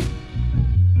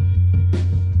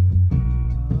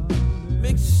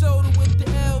 Mix the shoulder with the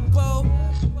elbow,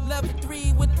 level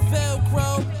 3 with the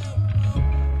Velcro.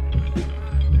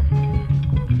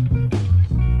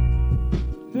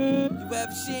 You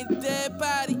ever seen a dead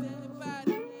body?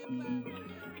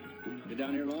 Been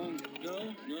down here long? No.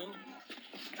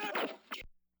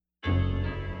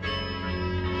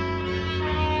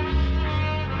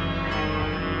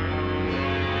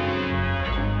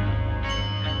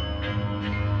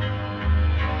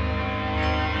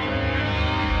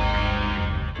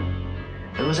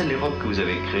 Mademoiselle, les robes que vous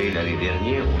avez créées l'année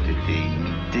dernière ont été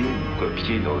imitées ou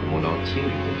copiées dans le monde entier.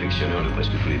 Les confectionneurs de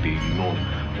presque tous les pays du monde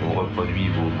On reproduit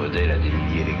vos modèles à des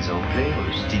milliers d'exemplaires.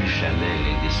 Le style Chanel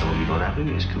est descendu dans la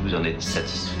rue. Est-ce que vous en êtes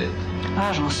satisfaite?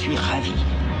 Ah, j'en suis ravi.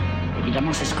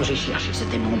 Évidemment, c'est ce que j'ai cherché.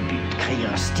 C'était mon but. Créer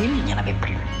un style, il n'y en avait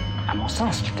plus. À mon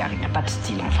sens, car il n'y a pas de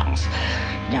style en France.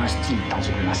 Il y a un style dans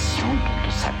une nation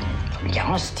de ça. Il y a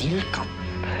un style quand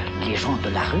les gens de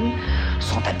la rue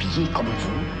sont habillés comme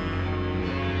vous.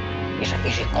 Et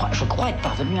je crois être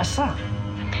parvenu à ça.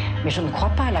 Mais je ne crois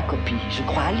pas à la copie, je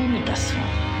crois à l'imitation.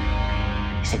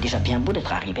 C'est déjà bien beau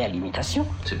d'être arrivé à l'imitation.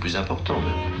 C'est plus important,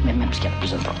 mais même ce qu'il y a de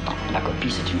plus important. La copie,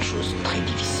 c'est une chose très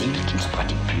difficile qui ne se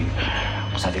pratique plus.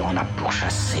 Vous savez, on a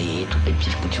pourchassé toutes les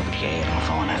petites couturières.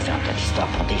 Enfin, on a fait un tas d'histoires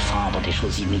pour défendre des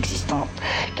choses inexistantes.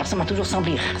 Car ça m'a toujours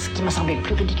semblé... Ce qui m'a semblé le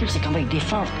plus ridicule, c'est qu'on veuille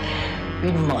défendre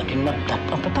une mode date.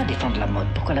 On ne peut pas défendre la mode.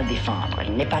 Pourquoi la défendre?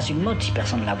 Elle n'est pas une mode si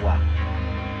personne ne la voit.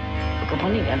 Vous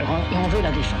comprenez? Alors, et on veut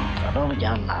la défendre. Alors, il y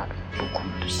en a beaucoup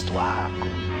d'histoires.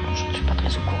 Je ne suis pas très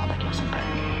au courant d'ailleurs.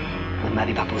 Vous ne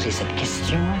m'avez pas posé cette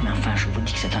question, mais enfin, je vous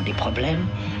dis que c'est un des problèmes.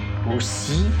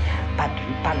 Aussi, pas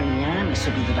le mien, mais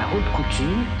celui de la haute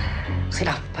couture, c'est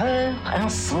la peur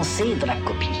insensée de la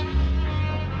copie.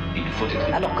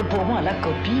 Alors que pour moi, la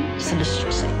copie, c'est le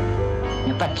succès. Il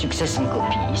n'y a pas de succès sans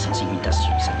copie, sans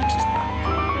imitation, ça n'existe pas.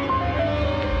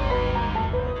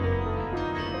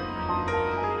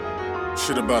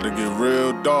 Shit about to get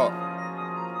real dark.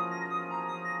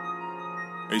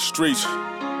 Hey, Streets,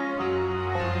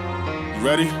 you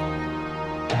ready?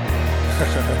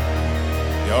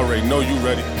 You already know you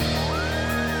ready.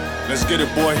 Let's get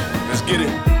it, boy. Let's get it.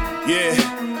 Yeah.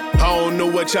 I don't know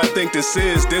what y'all think this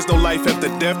is. There's no life after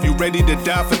death. You ready to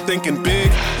die for thinking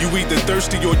big? You either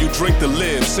thirsty or you drink to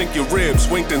live. Sink your ribs,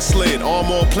 winked and slid.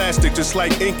 Arm all plastic just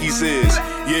like Inky's is.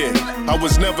 Yeah, I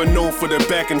was never known for the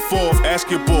back and forth.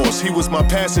 Ask your boss. He was my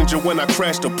passenger when I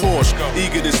crashed a Porsche.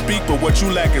 Eager to speak, but what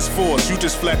you lack is force. You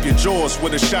just flap your jaws.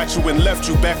 Would've shot you and left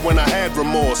you back when I had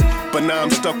remorse. But now I'm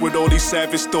stuck with all these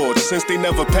savage thoughts. Since they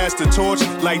never passed the torch,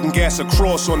 lighting gas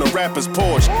across on the rapper's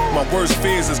porch. My worst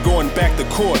fears is going back to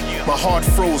court. My heart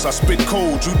froze, I spit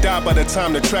cold. You die by the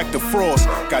time the track defrost.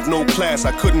 Got no class,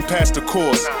 I couldn't pass the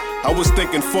course. I was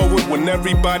thinking forward when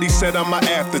everybody said I'm my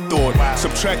afterthought.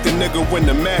 Subtract the nigga when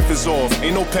the math is off.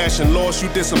 Ain't no passion lost. You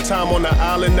did some time on the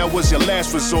island, that was your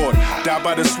last resort. Die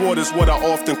by the sword is what I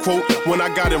often quote. When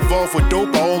I got involved with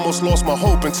dope, I almost lost my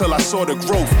hope until I saw the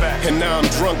growth. And now I'm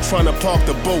drunk trying to park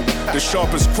the boat. The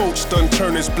sharpest quotes done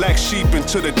turn his black sheep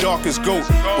into the darkest goat.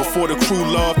 Before the crew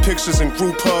loved pictures and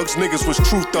group hugs, niggas was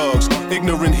true thugs.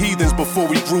 Ignorant heathens before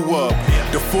we grew up.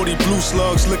 The 40 blue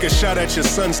slugs lick a shot at your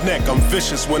son's neck. I'm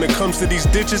vicious when it comes to these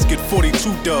ditches, get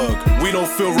 42 dug. We don't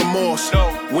feel remorse.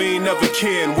 We ain't never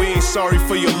cared. We ain't sorry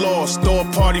for your loss. Throw a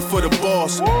party for the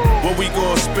boss. What we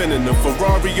gon' spin in the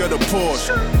Ferrari or the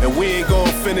Porsche? And we ain't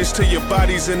gon' finish till your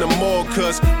body's in the morgue,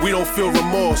 cause we don't feel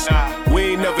remorse. We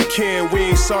ain't never cared. We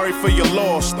ain't sorry for your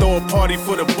loss. Throw a party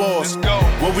for the boss.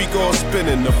 What we gon' spin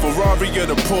in the Ferrari or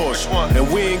the Porsche? And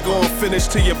we ain't gon' finish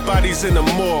till your body's in the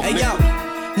morgue. Hey, yo.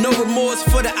 No remorse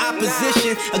for the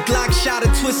opposition. A Glock shot to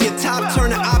twist your top,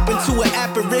 turn the op into an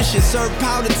apparition. Serve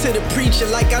powder to the preacher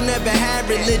like I never had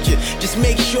religion. Just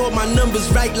make sure my numbers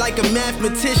right like a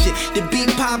mathematician. To beat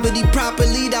poverty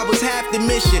properly, that was half the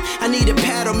mission. I need a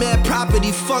pad on mad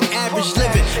property, fuck average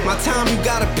living. My time, you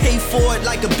gotta pay for it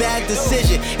like a bad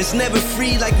decision. It's never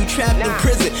free like you trapped in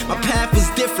prison. My path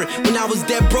was different. When I was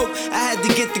dead broke, I had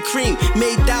to get the cream.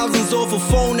 Made thousands off a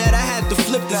phone that I had to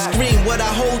flip the screen. What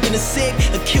I hold in a cig,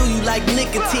 kill you like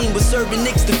nicotine, but serving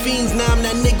nicks to fiends. Now I'm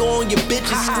that nigga on your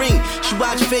bitch's screen. She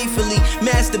watch faithfully,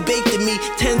 masturbate to me.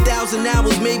 10,000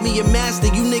 hours made me a master.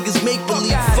 You niggas make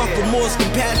believe. Fuck remorse,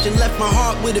 compassion, left my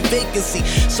heart with a vacancy.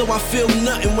 So I feel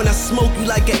nothing when I smoke you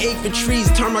like an ape for trees.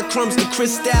 Turn my crumbs to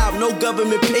crystal, no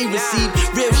government pay received.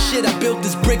 Real shit, I built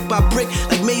this brick by brick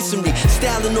like masonry.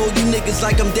 Styling all you niggas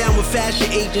like I'm down with fashion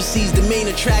agencies. The main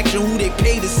attraction, who they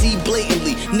pay to see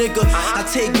blatantly. Nigga, I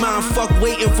take mine, fuck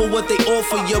waiting for what they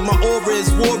offer. My aura is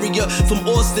warrior, from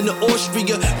Austin to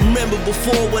Austria. Remember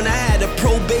before when I had a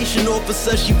probation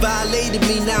officer, she violated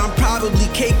me, now I'm probably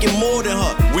caking more than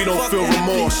her. We don't feel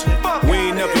remorse, we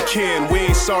ain't never cared. We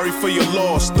ain't sorry for your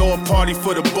loss, throw a party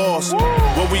for the boss.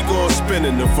 What we gon' spin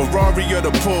in the Ferrari or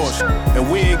the Porsche?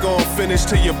 And we ain't gon' finish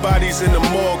till your body's in the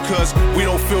morgue, cause we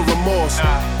don't feel remorse.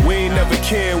 We ain't never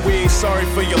cared, we ain't sorry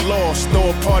for your loss, throw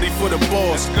a party for the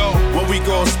boss. What we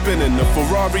gon' spin in the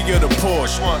Ferrari or the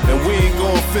Porsche? And we ain't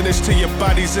gon' finish till your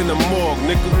body's in the morgue,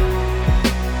 nigga.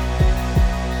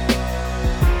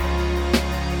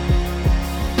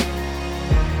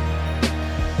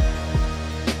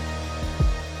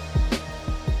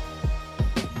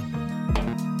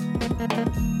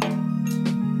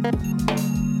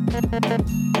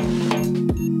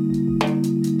 Thank you.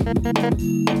 Oh,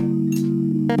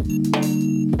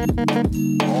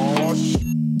 shit.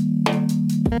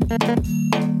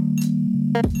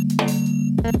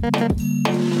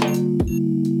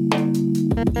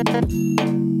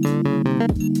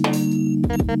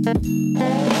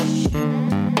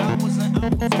 Hours and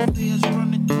hours of fears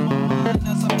running through my mind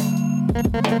as I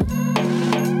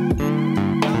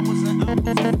hours and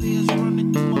hours of fears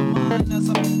running through my mind as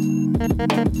I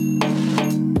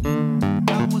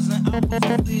hours and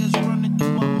hours of fears running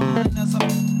through my mind as I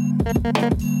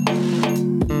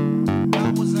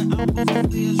hours and hours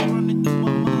of fears running through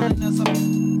my mind as I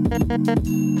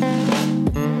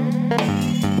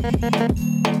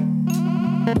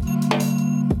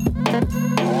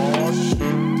Oh, shit.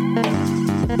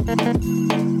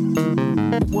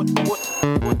 What?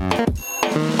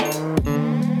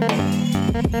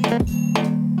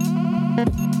 Oh,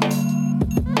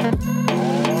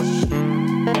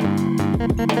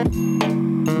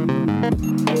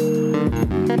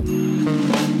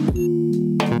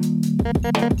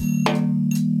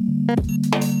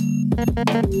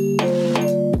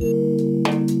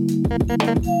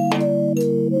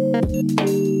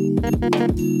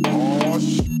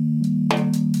 shit.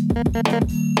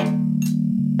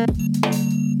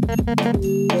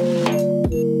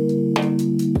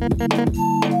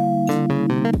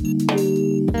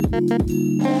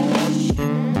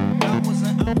 Hours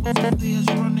and hours of fears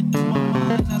running through my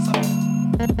mind as I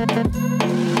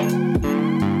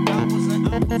hours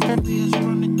and hours of fears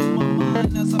running through my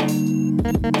mind as I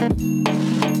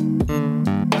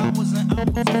hours and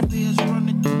hours of fears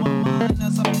running through my mind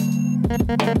as I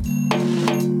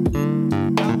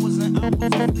hours and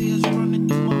hours of fears running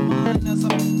through my mind as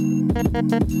I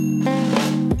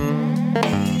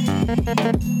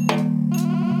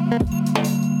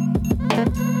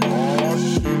Oh,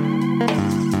 shit.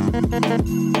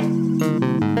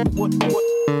 What?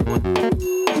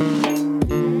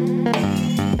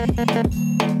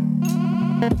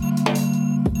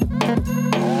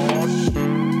 Oh,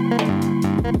 shit.